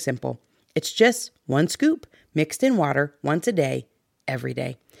powerfully simple. It's just one scoop mixed in water once a day, every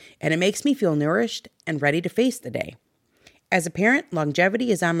day, and it makes me feel nourished and ready to face the day. As a parent,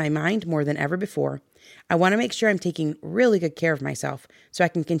 longevity is on my mind more than ever before. I want to make sure I'm taking really good care of myself so I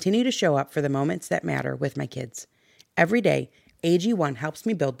can continue to show up for the moments that matter with my kids. Every day, AG1 helps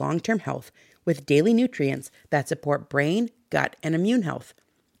me build long-term health with daily nutrients that support brain, gut, and immune health.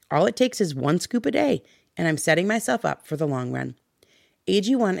 All it takes is one scoop a day, and I'm setting myself up for the long run.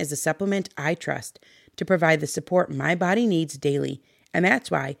 AG1 is a supplement I trust to provide the support my body needs daily, and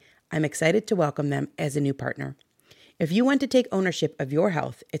that's why I'm excited to welcome them as a new partner. If you want to take ownership of your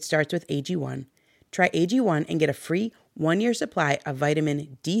health, it starts with AG1. Try AG1 and get a free 1-year supply of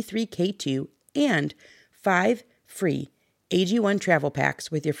vitamin D3K2 and 5 free AG1 travel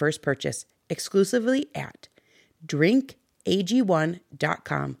packs with your first purchase exclusively at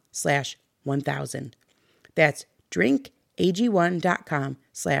drinkag1.com/1000. That's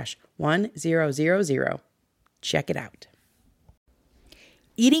drinkag1.com/1000. Check it out.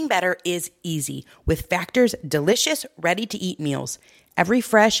 Eating better is easy with Factor's delicious, ready-to-eat meals. Every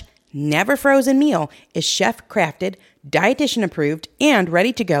fresh, never frozen meal is chef crafted, dietitian approved, and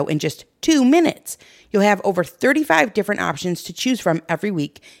ready to go in just 2 minutes. You'll have over 35 different options to choose from every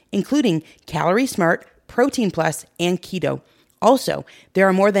week, including Calorie Smart, Protein Plus, and Keto. Also, there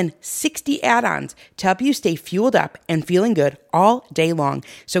are more than 60 add-ons to help you stay fueled up and feeling good all day long.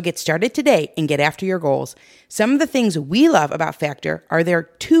 So get started today and get after your goals. Some of the things we love about Factor are their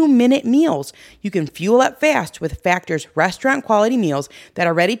 2-minute meals. You can fuel up fast with Factor's restaurant quality meals that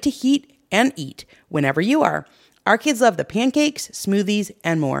are ready to heat and eat whenever you are. Our kids love the pancakes, smoothies,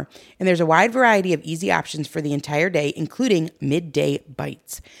 and more. And there's a wide variety of easy options for the entire day, including midday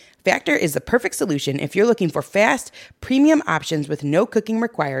bites. Factor is the perfect solution if you're looking for fast, premium options with no cooking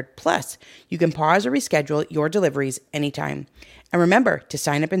required. Plus, you can pause or reschedule your deliveries anytime. And remember to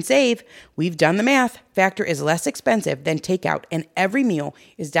sign up and save. We've done the math. Factor is less expensive than takeout, and every meal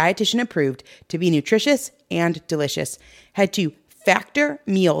is dietitian approved to be nutritious and delicious. Head to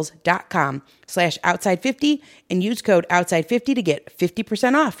factormeals.com/outside50 and use code outside50 to get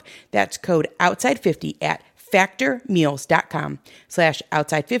 50% off. That's code outside50 at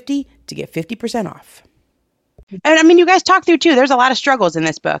factormeals.com/outside50 to get 50% off. And I mean, you guys talk through too. There's a lot of struggles in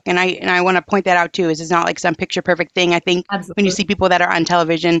this book. And I want to point that out too, is it's not like some picture perfect thing. I think when you see people that are on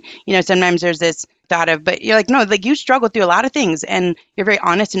television, sometimes there's this thought of, but you're like, no, like you struggle through a lot of things and you're very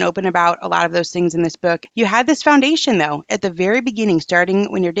honest and open about a lot of those things in this book. You had this foundation though, at the very beginning,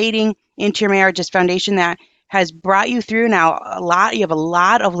 starting when you're dating into your marriage, this foundation that has brought you through now you have a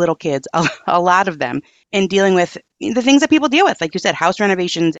lot of little kids, a lot of them, and dealing with the things that people deal with. Like you said, house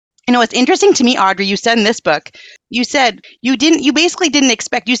renovations. It's interesting to me, Audrey, you said in this book, you said you basically didn't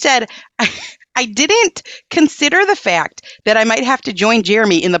expect, you said, I didn't consider the fact that I might have to join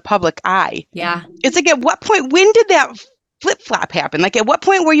Jeremy in the public eye. Yeah. It's like, at what point, when did that flip-flop happen? Like, at what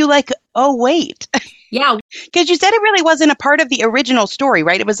point were you like, oh, wait? Yeah. Because you said it really wasn't a part of the original story,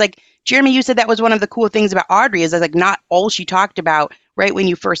 right? It was like, Jeremy, you said that was one of the cool things about Audrey is that like not all she talked about right when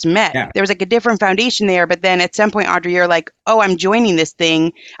you first met. Yeah. There was like a different foundation there. But then at some point, Audrey, you're like, oh, I'm joining this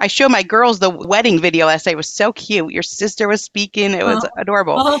thing. I showed my girls the wedding video last night. It was so cute. Your sister was speaking. It was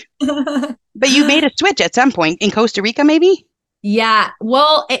adorable. But you made a switch at some point in Costa Rica, maybe? Yeah.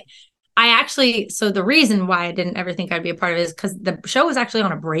 Well, so the reason why I didn't ever think I'd be a part of it is because the show was actually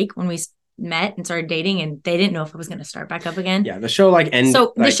on a break when we met and started dating, and they didn't know if it was going to start back up again. Yeah, the show ended.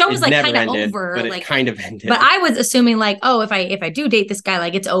 So the show was kind of over, but it kind of ended. But I was assuming like, oh, if I do date this guy,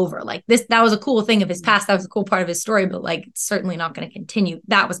 like it's over. Like that was a cool thing of his past. That was a cool part of his story, but like it's certainly not going to continue.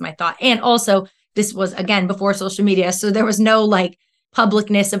 That was my thought. And also, this was again before social media, so there was no like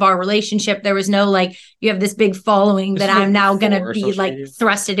publicness of our relationship. There was no like, you have this big following that I'm now going to be like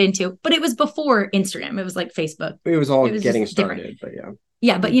thrusted into. But it was before Instagram. It was like Facebook. It was all getting started, but yeah.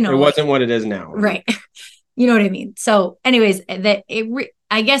 Yeah, but it wasn't what it is now. Right. You know what I mean? So anyways,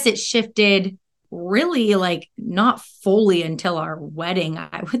 I guess it shifted really like not fully until our wedding,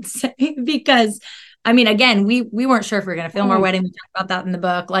 I would say, because I mean, again, we weren't sure if we were going to film our wedding. We talked about that in the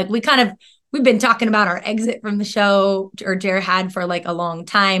book. Like we've been talking about our exit from the show, or Jared had, for like a long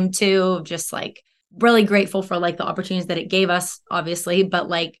time too, just like really grateful for like the opportunities that it gave us, obviously, but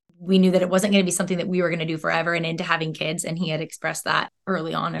like we knew that it wasn't going to be something that we were going to do forever and into having kids. And he had expressed that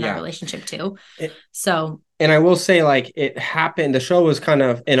early on in our relationship too. And I will say, like, it happened, the show was kind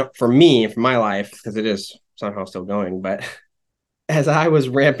of, and for me, for my life, because it is somehow still going, but as I was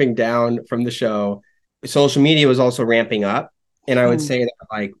ramping down from the show, social media was also ramping up. And I would say that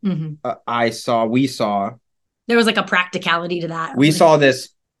like, we saw. There was like a practicality to that. We saw this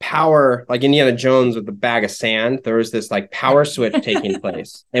power, like Indiana Jones with the bag of sand. There was this like power switch taking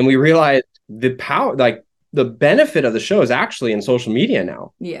place. And we realized the power, like the benefit of the show is actually in social media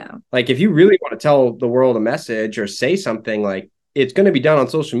now. Yeah. Like if you really want to tell the world a message or say something, like it's going to be done on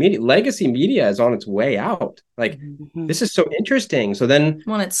social media. Legacy media is on its way out. Like this is so interesting. So then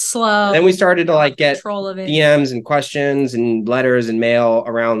when it's slow, then we started to like get of DMs and questions and letters and mail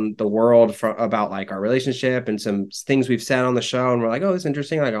around the world about like our relationship and some things we've said on the show. And we're like, oh, this is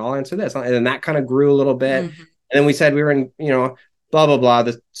interesting. Like I'll answer this. And then that kind of grew a little bit. And then we said we were in, blah, blah, blah.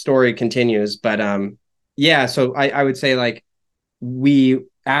 The story continues. But yeah, so I would say like the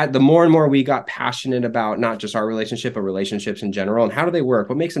more and more we got passionate about not just our relationship, but relationships in general, and how do they work?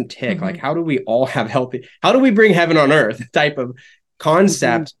 What makes them tick? Like, how do we all have healthy, how do we bring heaven on earth type of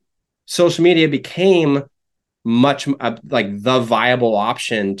concept? Social media became much like the viable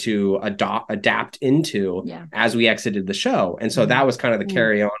option to adapt into as we exited the show. And so that was kind of the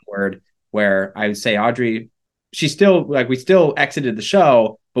carry onward, where I would say Audrey, we still exited the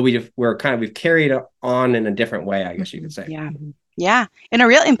show, but we've carried on in a different way, I guess you could say. Yeah. In a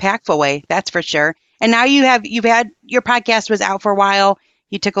real impactful way. That's for sure. And now you've had your podcast was out for a while.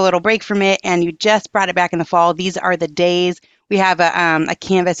 you took a little break from it and you just brought it back in the fall. These are the days. We have a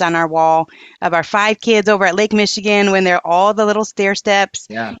canvas on our wall of our 5 kids over at Lake Michigan when they're all the little stair steps.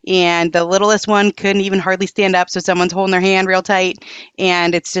 Yeah. And the littlest one couldn't even hardly stand up. So someone's holding their hand real tight.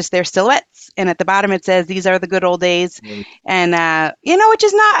 And it's just their silhouettes. And at the bottom it says, these are the good old days. And, which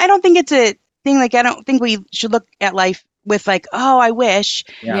is not, I don't think it's a thing. Like, I don't think we should look at life with like, oh, I wish.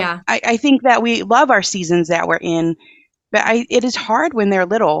 Yeah. I think that we love our seasons that we're in. But it is hard when they're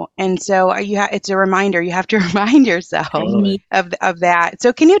little. And so it's a reminder. You have to remind yourself of that.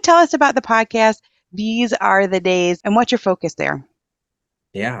 So can you tell us about the podcast? These are the days, and what's your focus there?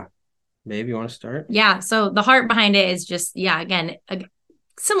 Yeah. Maybe you want to start? Yeah. So the heart behind it is just, again,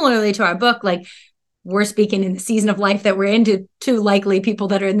 similarly to our book, like we're speaking in the season of life that we're into, to likely people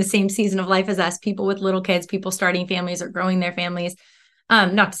that are in the same season of life as us, people with little kids, people starting families or growing their families.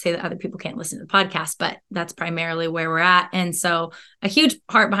 Not to say that other people can't listen to the podcast, but that's primarily where we're at. And so a huge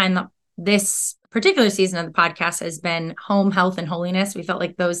part behind this particular season of the podcast has been home, health, and holiness. We felt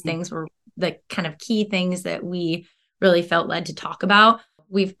like those things were the kind of key things that we really felt led to talk about.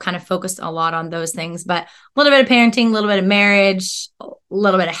 We've kind of focused a lot on those things, but a little bit of parenting, a little bit of marriage, a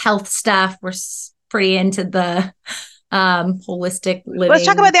little bit of health stuff. We're pretty into the holistic living. Let's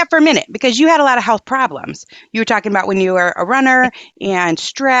talk about that for a minute, because you had a lot of health problems. You were talking about when you were a runner and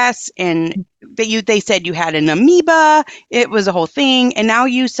stress, and they said you had an amoeba. It was a whole thing. And now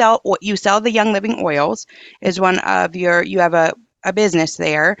you sell the Young Living oils is one of you have a business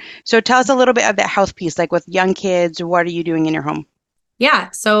there. So tell us a little bit of that health piece, like with young kids. What are you doing in your home? Yeah.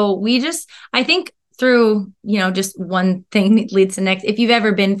 So I think through, just one thing leads to next. If you've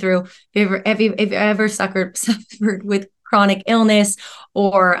ever been through, if you've ever suffered with chronic illness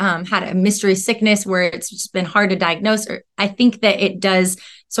or had a mystery sickness where it's just been hard to diagnose, I think that it does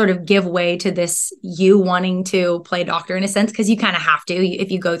sort of give way to this you wanting to play doctor in a sense, because you kind of have to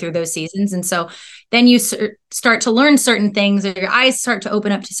if you go through those seasons. And so then you start to learn certain things, or your eyes start to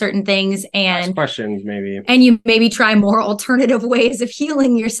open up to certain things, and ask questions maybe. And you maybe try more alternative ways of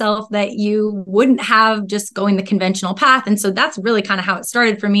healing yourself that you wouldn't have just going the conventional path. And so that's really kind of how it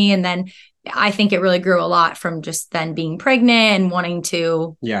started for me. And then I think it really grew a lot from just then being pregnant and wanting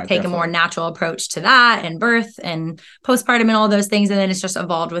to take a more natural approach to that, and birth and postpartum and all those things. And then it's just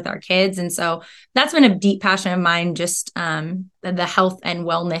evolved with our kids. And so that's been a deep passion of mine, just the health and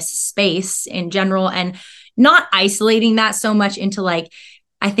wellness space in general, and not isolating that so much into like,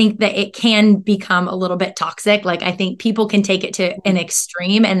 I think that it can become a little bit toxic. Like, I think people can take it to an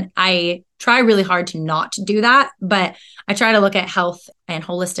extreme, and I try really hard to not do that, but I try to look at health and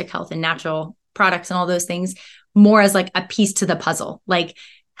holistic health and natural products and all those things more as like a piece to the puzzle. Like,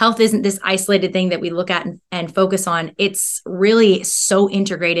 health isn't this isolated thing that we look at and focus on. It's really so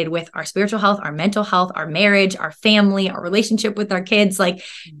integrated with our spiritual health, our mental health, our marriage, our family, our relationship with our kids. Like,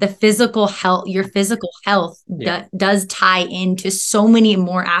 the physical health, your physical health does tie into so many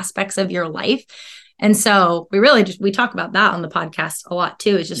more aspects of your life. And so we talk about that on the podcast a lot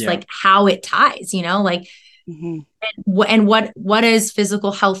too. It's just like how it ties, like, and what does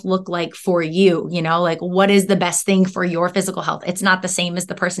physical health look like for you? Like, what is the best thing for your physical health? It's not the same as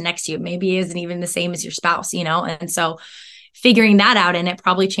the person next to you. Maybe it isn't even the same as your spouse, and so figuring that out, and it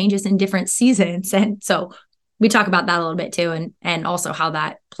probably changes in different seasons. And so we talk about that a little bit too, and also how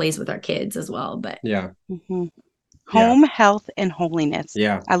that plays with our kids as well. But home, health, and holiness.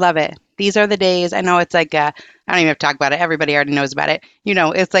 Yeah. I love it. These are the days. I know it's like, I don't even have to talk about it. Everybody already knows about it.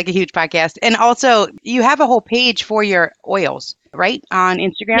 It's like a huge podcast. And also you have a whole page for your oils, right? On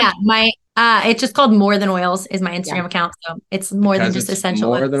Instagram. Yeah. It's just called More Than Oils is my Instagram account. So it's more than just essential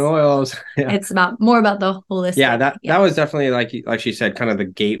more oils. Than oils. It's more about the holistic. Yeah. That was definitely like she said, kind of the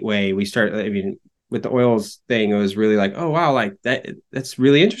gateway. We started, with the oils thing, it was really like, oh wow, like that's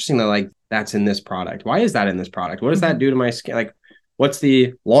really interesting that like that's in this product. Why is that in this product? What does that do to my skin? Like, what's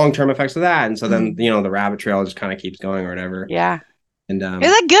the long-term effects of that? And so then, the rabbit trail just kind of keeps going or whatever. Yeah. And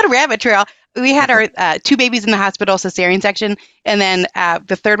it's a good rabbit trail. We had our 2 babies in the hospital cesarean section. And then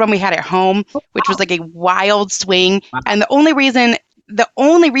the third one we had at home, which was like a wild swing. Wow. And the only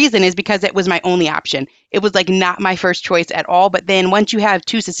reason is because it was my only option. It was like not my first choice at all. But then once you have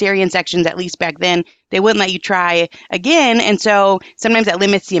 2 cesarean sections, at least back then, they wouldn't let you try again. And so sometimes that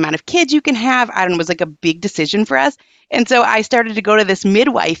limits the amount of kids you can have. I don't know, it was like a big decision for us. And so I started to go to this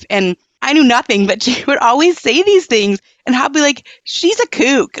midwife, and I knew nothing, but she would always say these things. And I'll be like, she's a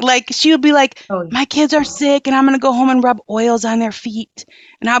kook. Like, she would be like, my kids are sick and I'm going to go home and rub oils on their feet.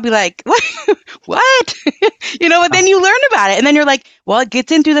 And I'll be like, what? But then you learn about it. And then you're like, well, it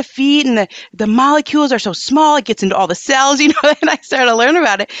gets in through the feet and the molecules are so small. It gets into all the cells, and I started to learn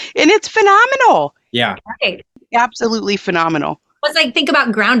about it. And it's phenomenal. Yeah. Right. Absolutely phenomenal. It's like, think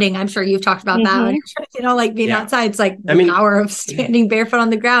about grounding. I'm sure you've talked about that. When you're, like being outside. It's like the power of standing barefoot on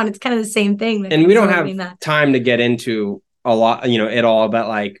the ground. It's kind of the same thing. And we don't have time to get into a lot, it all. But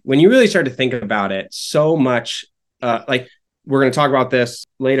like when you really start to think about it, so much, like we're going to talk about this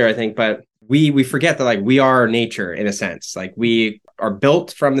later, I think, but we forget that like we are nature in a sense. Like we are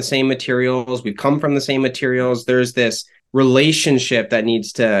built from the same materials. We come from the same materials. There's this relationship that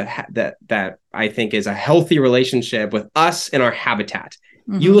needs to that I think is a healthy relationship with us and our habitat.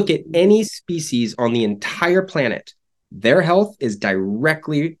 You look at any species on the entire planet, their health is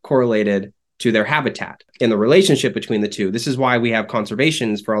directly correlated to their habitat and the relationship between the two. This is why we have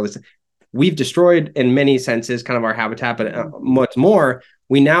conservations for all this. We've destroyed in many senses kind of our habitat, but much more,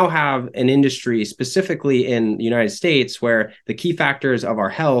 we now have an industry specifically in the United States where the key factors of our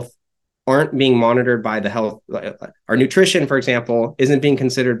health aren't being monitored by the health. Our nutrition, for example, isn't being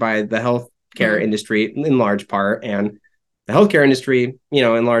considered by the healthcare industry in large part. And the healthcare industry,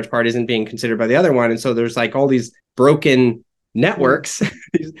 in large part isn't being considered by the other one. And so there's like all these broken networks,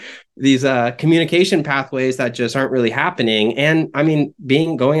 these communication pathways that just aren't really happening. And I mean,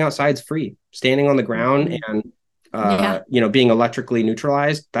 going outside's free, standing on the ground and, being electrically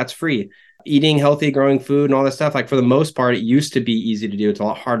neutralized, that's free. Eating healthy, growing food and all this stuff. Like for the most part, it used to be easy to do. It's a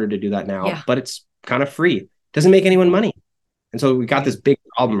lot harder to do that now, but it's kind of free. Doesn't make anyone money. And so we got this big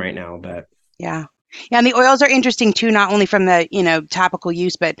problem right now, but yeah. And the oils are interesting too, not only from the, topical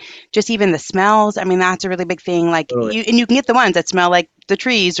use, but just even the smells. I mean, that's a really big thing. Like you can get the ones that smell like the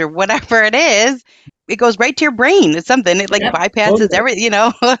trees or whatever it is. It goes right to your brain. It's something. It bypasses everything,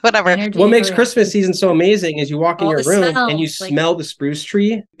 whatever. Energy, what makes Christmas season so amazing is you walk in your room and you smell the spruce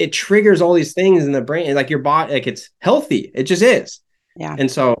tree. It triggers all these things in the brain. Like your body, like it's healthy. It just is. Yeah. And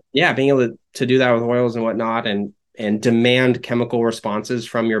so, being able to do that with oils and whatnot and demand chemical responses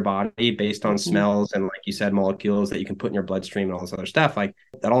from your body based on smells and, like you said, molecules that you can put in your bloodstream and all this other stuff, like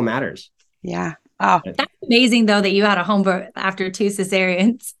that all matters. Yeah. Oh, that's amazing though, that you had a home birth after 2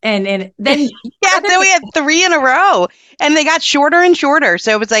 cesareans and then then we had 3 in a row and they got shorter and shorter.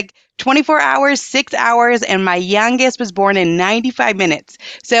 So it was like 24 hours, 6 hours. And my youngest was born in 95 minutes.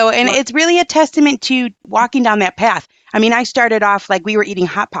 So, and it's really a testament to walking down that path. I mean, I started off like we were eating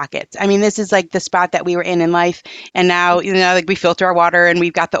Hot Pockets. I mean, this is like the spot that we were in life. And now, like we filter our water and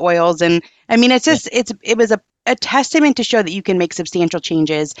we've got the oils. And I mean, it's just, it was a testament to show that you can make substantial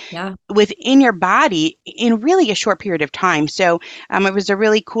changes within your body in really a short period of time. So it was a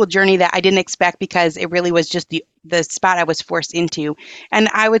really cool journey that I didn't expect because it really was just the spot I was forced into. And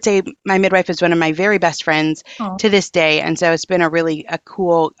I would say my midwife is one of my very best friends to this day. And so it's been a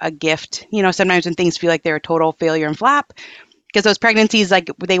cool gift. Sometimes when things feel like they're a total failure and flop, because those pregnancies,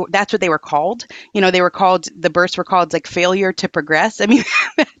 that's what they were called. The births were called like failure to progress. I mean,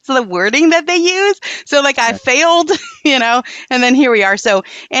 that's the wording that they use. So like I failed, and then here we are. So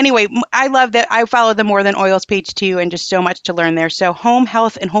anyway, I love that. I follow the More Than Oils page too, and just so much to learn there. So home,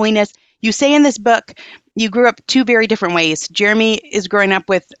 health, and holiness. You say in this book, you grew up 2 very different ways. Jeremy is growing up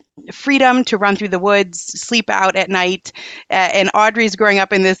with freedom to run through the woods, sleep out at night. And Audrey's growing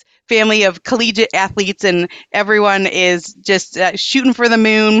up in this family of collegiate athletes, and everyone is just shooting for the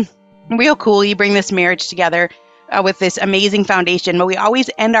moon. Real cool. You bring this marriage together with this amazing foundation. But we always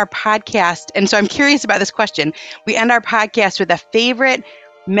end our podcast. And so I'm curious about this question. We end our podcast with a favorite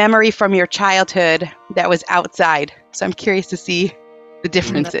memory from your childhood that was outside. So I'm curious to see the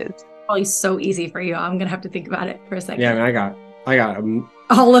differences. Probably so easy for you. I'm gonna have to think about it for a second. Yeah, I mean, I got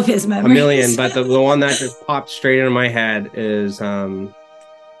all of his memories. A million, but the one that just popped straight into my head was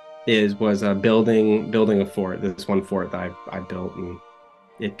building a fort. This one fort that I built, and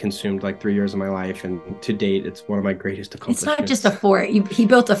it consumed like 3 years of my life, and to date, it's one of my greatest accomplishments. It's not just a fort. He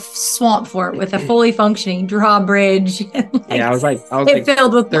built a swamp fort with a fully functioning drawbridge. I was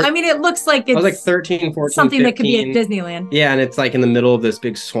filled with. It looks like it's. I was like 13, 14, something 15. that could be at Disneyland. Yeah, and it's like in the middle of this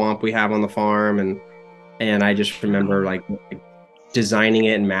big swamp we have on the farm, and I just remember like designing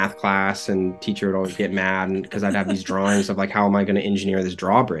it in math class, and teacher would always get mad because I'd have these drawings of like, how am I going to engineer this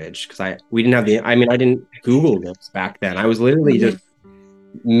drawbridge? Because I didn't Google this back then. I was literally just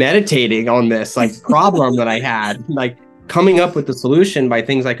meditating on this like problem that I had, like coming up with the solution by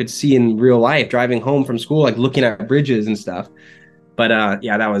things I could see in real life, driving home from school, like looking at bridges and stuff. But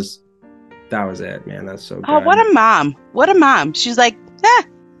that was it, man. That's so good. Oh, what a mom. She's like,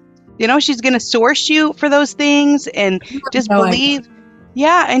 she's going to source you for those things and just believe.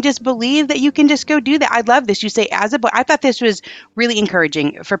 Yeah. And just believe that you can just go do that. I love this. You say, as a boy, I thought this was really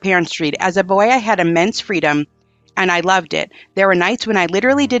encouraging for parents to read. As a boy, I had immense freedom and I loved it. There were nights when I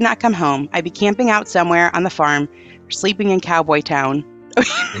literally did not come home. I'd be camping out somewhere on the farm, sleeping in Cowboy Town.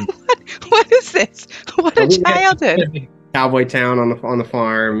 What is this? What a childhood. cowboy town on the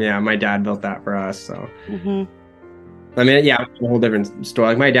farm. Yeah, my dad built that for us. So, Mm-hmm. I mean, yeah, it's a whole different story.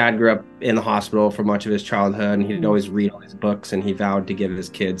 Like my dad grew up in the hospital for much of his childhood, and he'd always read all his books, and he vowed to give his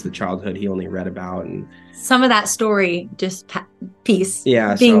kids the childhood he only read about. And some of that story just piece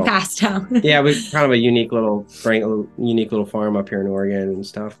yeah, being passed down. Yeah, we kind of a unique little farm up here in Oregon and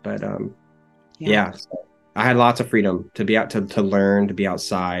stuff. But yeah, so I had lots of freedom to be out to learn, to be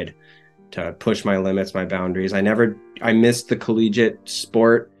outside, to push my limits, my boundaries. I missed the collegiate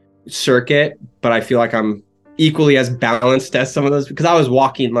sport circuit, but I feel like I'm equally as balanced as some of those, because I was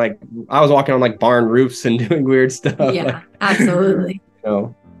walking on like barn roofs and doing weird stuff. Yeah, absolutely.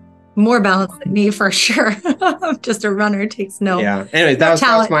 More balance than me for sure. Just a runner takes no. Yeah. Anyways, that's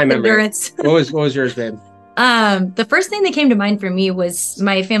my memory. Endurance. What was yours, babe? The first thing that came to mind for me was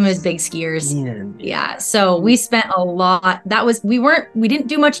my family was big skiers. Yeah. So we spent a lot. We didn't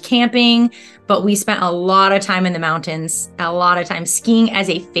do much camping, but we spent a lot of time in the mountains, a lot of time skiing as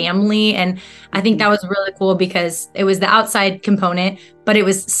a family. And I think that was really cool because it was the outside component, but it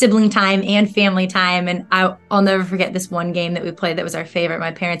was sibling time and family time. And I'll never forget this one game that we played that was our favorite.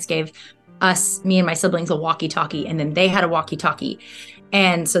 My parents gave me and my siblings a walkie-talkie, and then they had a walkie-talkie.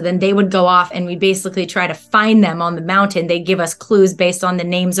 And so then they would go off and we'd basically try to find them on the mountain. They'd give us clues based on the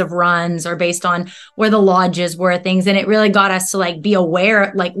names of runs or based on where the lodges were, things. And it really got us to like be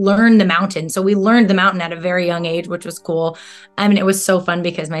aware, like learn the mountain. So we learned the mountain at a very young age, which was cool. I mean, it was so fun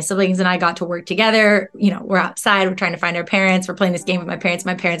because my siblings and I got to work together. We're outside, we're trying to find our parents. We're playing this game with my parents.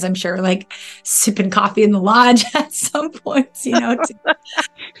 My parents, I'm sure, like sipping coffee in the lodge at some points, It's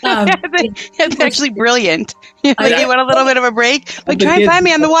actually brilliant. You want a little bit of a break, but try and find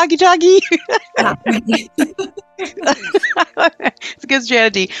me on the walkie-talkie. It's a good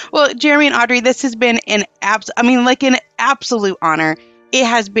strategy. Well, Jeremy and Audrey, this has been an absolute honor. It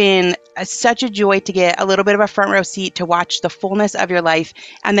has been such a joy to get a little bit of a front row seat to watch the fullness of your life,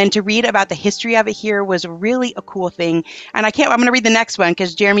 and then to read about the history of it here was really a cool thing. And I'm going to read the next one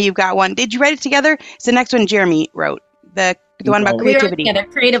because Jeremy, you've got one. Did you write it together? It's the next one Jeremy wrote. The one about creativity. We wrote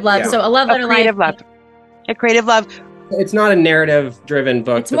together, Creative Love. Yeah. So a love letter, creative love. A creative love. It's not a narrative-driven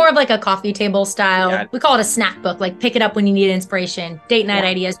book. It's more of like a coffee table style. Yeah. We call it a snack book. Like pick it up when you need inspiration, date night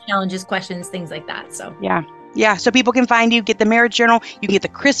ideas, challenges, questions, things like that. So yeah. So people can find you. Get the marriage journal. You can get the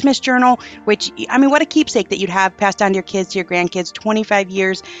Christmas journal. Which what a keepsake that you'd have passed down to your kids, to your grandkids. 25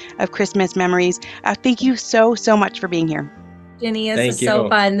 years of Christmas memories. Thank you so much for being here, Jenny. This is so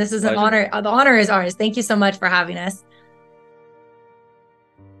fun. This is an honor. The honor is ours. Thank you so much for having us.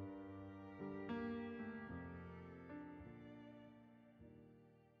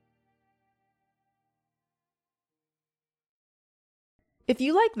 If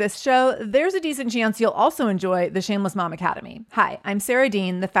you like this show, there's a decent chance you'll also enjoy the Shameless Mom Academy. Hi, I'm Sarah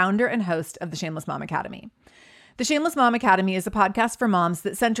Dean, the founder and host of the Shameless Mom Academy. The Shameless Mom Academy is a podcast for moms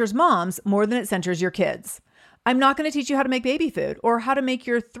that centers moms more than it centers your kids. I'm not going to teach you how to make baby food or how to make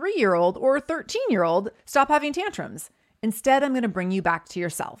your 3-year-old or 13-year-old stop having tantrums. Instead, I'm going to bring you back to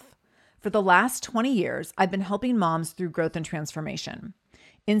yourself. For the last 20 years, I've been helping moms through growth and transformation.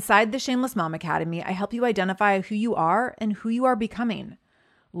 Inside the Shameless Mom Academy, I help you identify who you are and who you are becoming.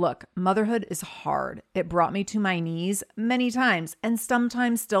 Look, motherhood is hard. It brought me to my knees many times and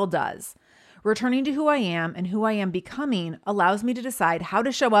sometimes still does. Returning to who I am and who I am becoming allows me to decide how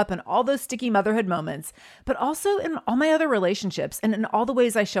to show up in all those sticky motherhood moments, but also in all my other relationships and in all the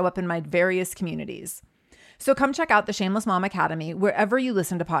ways I show up in my various communities. So come check out the Shameless Mom Academy wherever you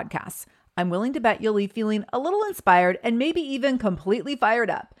listen to podcasts. I'm willing to bet you'll leave feeling a little inspired and maybe even completely fired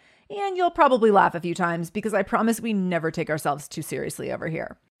up. And you'll probably laugh a few times because I promise we never take ourselves too seriously over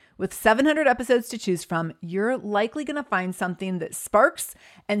here. With 700 episodes to choose from, you're likely going to find something that sparks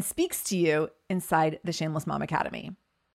and speaks to you inside the Shameless Mom Academy.